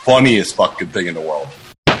the funniest fucking thing in the world.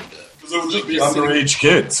 Because it would just be underage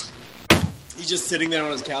kids. He's just sitting there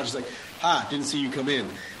on his couch. He's like, "Hi, didn't see you come in.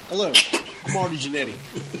 Hello, I'm Marty Jannetty.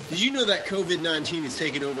 Did you know that COVID-19 has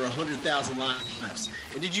taken over 100,000 lives?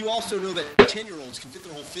 And did you also know that 10-year-olds can fit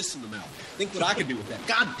their whole fists in the mouth? Think what I could do with that.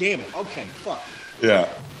 God damn it. Okay, fuck. Yeah.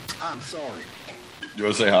 I'm sorry. You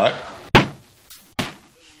want to say hi?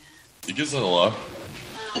 You can say hello.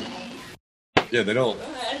 Yeah, they don't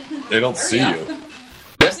see you.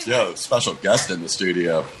 Yo, special guest in the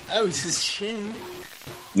studio. Oh, is this Shane?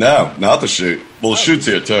 No, not the shoot. Well, the shoot's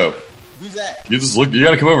here too. Who's that? You just look. You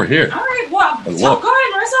gotta come over here. All right, well, And so look. go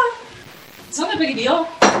ahead, Marissa. It's not a big deal.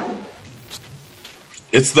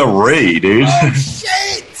 It's the Ray, dude. Oh,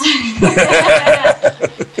 shit! I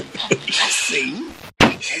see.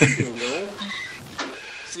 How you doing, girl?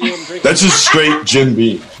 See, I'm drinking. That's just straight Jim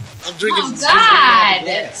Beam. I'm drinking. Oh, God.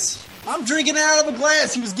 I'm drinking it out of a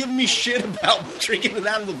glass. He was giving me shit about drinking it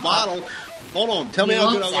out of the bottle. Hold on. Tell me He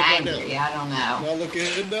how good I looks look right now. angry. I don't know. Do I look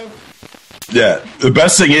good, though? Yeah. The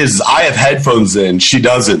best thing is I have headphones in. She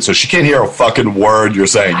doesn't, so she can't hear a fucking word you're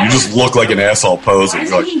saying. You just look like an asshole posing. Why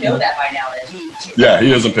You're doesn't like, he know that by now? Then? yeah, he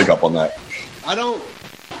doesn't pick up on that. I don't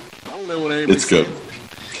know what anybody's It's good. saying.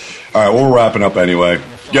 All right, we're wrapping up anyway.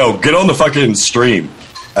 Yo, get on the fucking stream.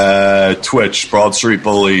 Twitch, Broad Street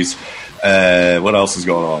Bullies. What else is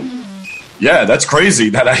going on? Yeah, that's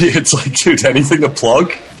crazy. It's like, dude, anything to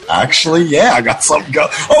plug? Actually, yeah, I got something go.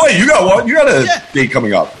 Oh wait, you got one? You got a date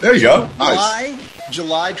coming up. There you go. Nice.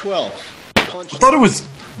 July 12th. I thought it was.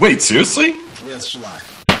 Wait, seriously? Yes, July.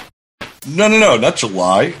 No, not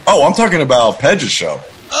July. Oh, I'm talking about Pedge's show.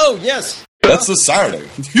 Oh, yes. That's this Saturday.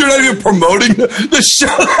 You're not even promoting the show.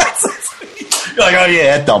 You're like, oh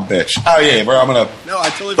yeah, that dumb bitch. Oh yeah, bro, I'm gonna. No, I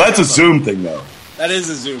totally. That's a forgot Zoom thing, though. That is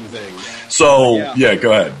a Zoom thing. So Yeah.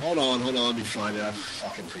 go ahead. Hold on. Let me find it. I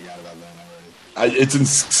fucking forgot about that already. It's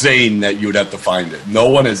insane that you would have to find it. No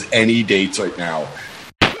one has any dates right now.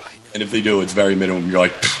 And if they do, it's very minimum. You're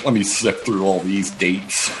like, let me sift through all these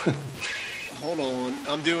dates. Hold on.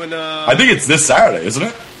 I'm doing. I think it's this Saturday, isn't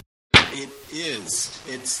it? It is.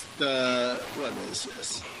 It's the. What is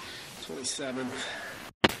this? 27th.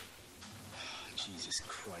 Jesus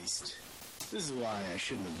Christ. This is why I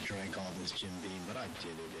shouldn't have drank all this Jim Beam, but I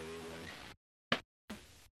did it anyway.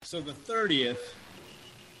 So the 30th.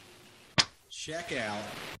 Check out.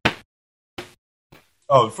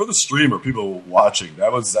 Oh, for the stream or people watching,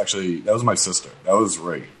 that was my sister. That was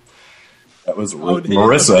Ray. That was did you know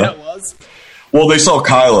Marissa. who that was? Well, they saw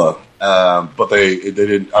Kyla, but they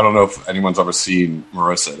didn't. I don't know if anyone's ever seen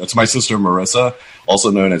Marissa. That's my sister Marissa,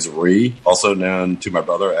 also known as Ree, also known to my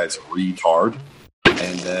brother as Retard.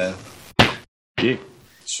 And yeah,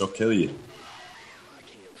 she'll kill you. I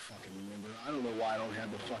can't fucking remember. I don't know why I don't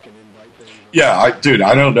have the fucking invite thing. Yeah, I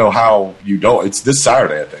don't know how you don't. It's this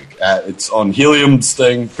Saturday, I think. It's on Helium's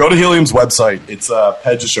thing. Go to Helium's website. It's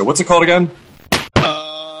Pedge's show. What's it called again?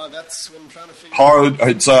 That's what I'm trying to figure out.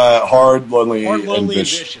 It's Hard, Lonely, Hard, and Lonely, and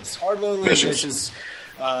Vicious. Vicious. Hard, Lonely, Vicious. and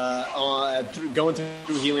Vicious. Going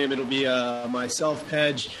through Helium, it'll be myself,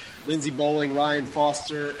 Pedge, Lindsay Bowling, Ryan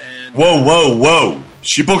Foster, and... Whoa.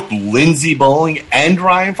 She booked Lindsay Bowling and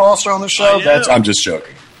Ryan Foster on the show? I know. I'm just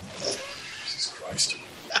joking. Jesus Christ.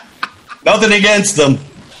 Nothing against them.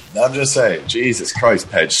 I'm just saying. Jesus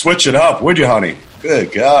Christ, Pedge. Switch it up, would you, honey?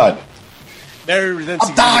 Good God. Barry Redensky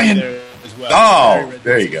I'm dying. there as well. Oh, Barry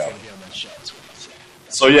there you Redensky's go. gonna be on that show as well, so.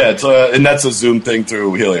 So, yeah, it's and that's a Zoom thing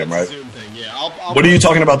through Helium, right? Zoom thing, yeah. I'll What are you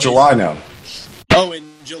talking about July now? Oh, in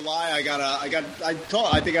July, I got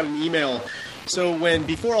an email. So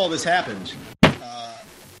before all this happened,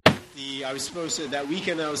 that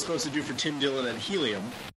weekend I was supposed to do for Tim Dillon at Helium,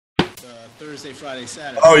 Thursday, Friday,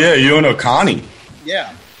 Saturday. Oh, yeah, you and Okani.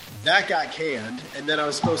 Yeah, that got canned, and then I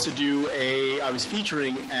was supposed to do I was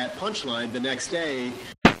featuring at Punchline the next day,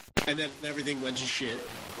 and then everything went to shit.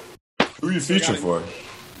 Who are you featuring for?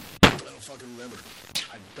 I don't fucking remember.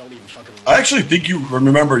 I don't even fucking remember. I actually think you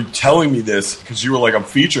remember telling me this because you were like, I'm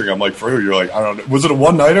featuring. I'm like, for who? You're like, I don't know. Was it a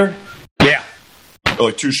one-nighter? Yeah. Or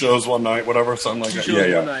like 2 shows one night, whatever, something like that? Shows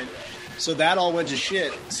Yeah. one night. So that all went to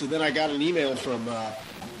shit. So then I got an email from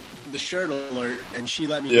the Shirt Alert, and she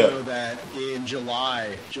let me know that in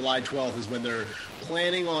July 12th is when they're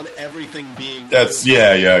planning on everything being... That's,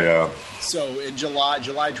 yeah. So in July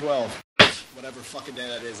 12th, whatever fucking day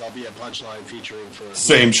that is, I'll be at Punchline featuring for...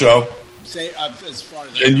 Same show. As far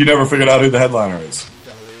as... And you never figured out who the headliner is.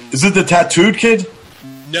 Is it the tattooed kid?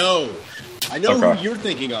 No. I know who you're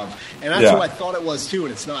thinking of, and that's who I thought it was too,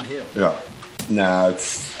 and it's not him. Yeah. Nah,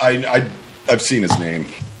 it's... I've seen his name.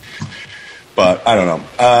 But I don't know.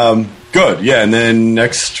 Good, yeah, and then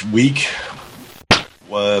next week,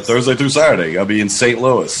 Thursday through Saturday, I'll be in St.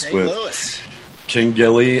 Louis with King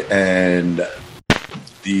Gilly and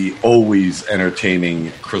the always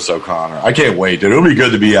entertaining Chris O'Connor. I can't wait, dude. It'll be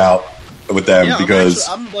good to be out with them because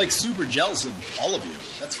I'm like super jealous of all of you.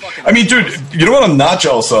 That's fucking. I mean, dude, you know what I'm not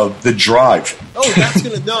jealous of? The drive. Oh, that's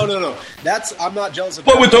gonna no. I'm not jealous of.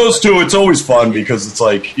 But with those two, it's always fun because it's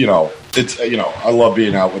like, it's I love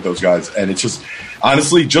being out with those guys, and it's just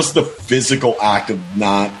honestly just the physical act of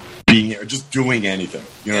not being here, just doing anything.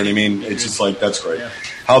 You know what I mean? It's just like that's great. Yeah.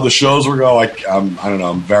 How the shows will go, I don't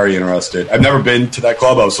know. I'm very interested. I've never been to that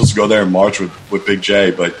club. I was supposed to go there in March with Big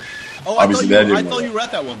J, but obviously that didn't. I thought you were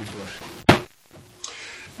at that one before.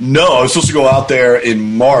 No, I was supposed to go out there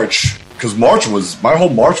in March because my whole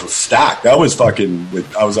March was stacked. That was fucking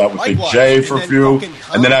I was out with Big J for a few,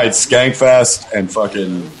 and then I had Skankfest and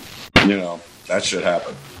fucking, that shit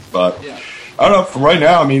happened. But I don't know. For right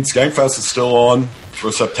now, I mean, Skankfest is still on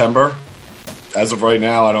for September. As of right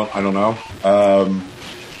now, I don't know.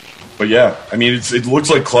 But yeah, I mean, it looks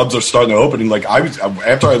like clubs are starting to open. And like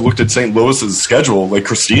after I looked at St. Louis's schedule, like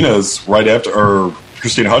Christina Hutchinson's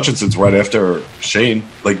right after Shane.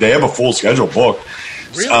 Like they have a full schedule booked.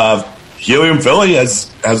 Really? Helium Philly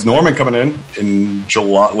has Norman coming in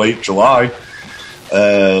July, late July.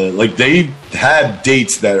 Like they had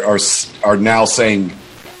dates that are now saying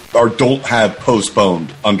or don't have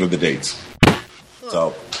postponed under the dates.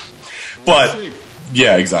 So, but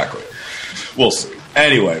yeah, exactly. We'll see.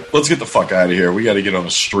 Anyway, let's get the fuck out of here. We got to get on a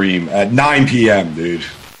stream at 9 p.m., dude.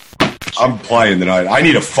 I'm playing tonight. I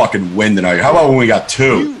need a fucking win tonight. How about when we got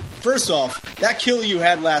two? First off, that kill you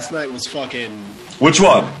had last night was fucking... Which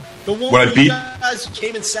one? The one when where you guys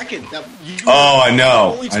came in second. I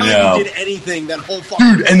know. The only time you did anything that whole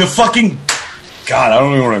fucking... Dude, and the fucking... God, I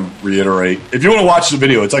don't even want to reiterate. If you want to watch the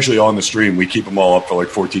video, it's actually on the stream. We keep them all up for like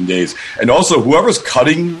 14 days. And also, whoever's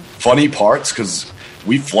cutting funny parts, because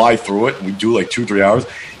we fly through it, and we do like 2-3 hours.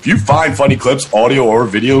 If you find funny clips, audio or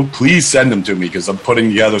video, please send them to me because I'm putting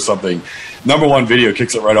together something. Number one video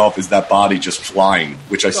kicks it right off is that body just flying,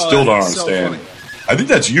 which I still don't understand. So I think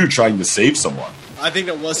that's you trying to save someone. I think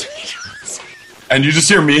that was. And you just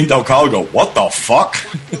hear me and Del Calo go, "What the fuck?"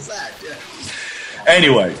 What's that? Yeah.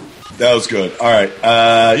 Anyway, that was good. All right,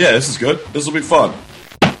 this is good. This will be fun.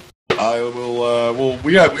 I will.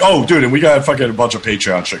 We got. Oh, dude, and we got fucking a bunch of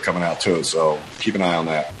Patreon shit coming out too. So keep an eye on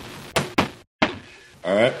that.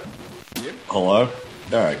 All right. Yep. Hello. All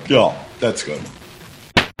right. Go. That's good.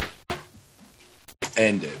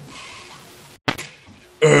 End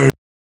it.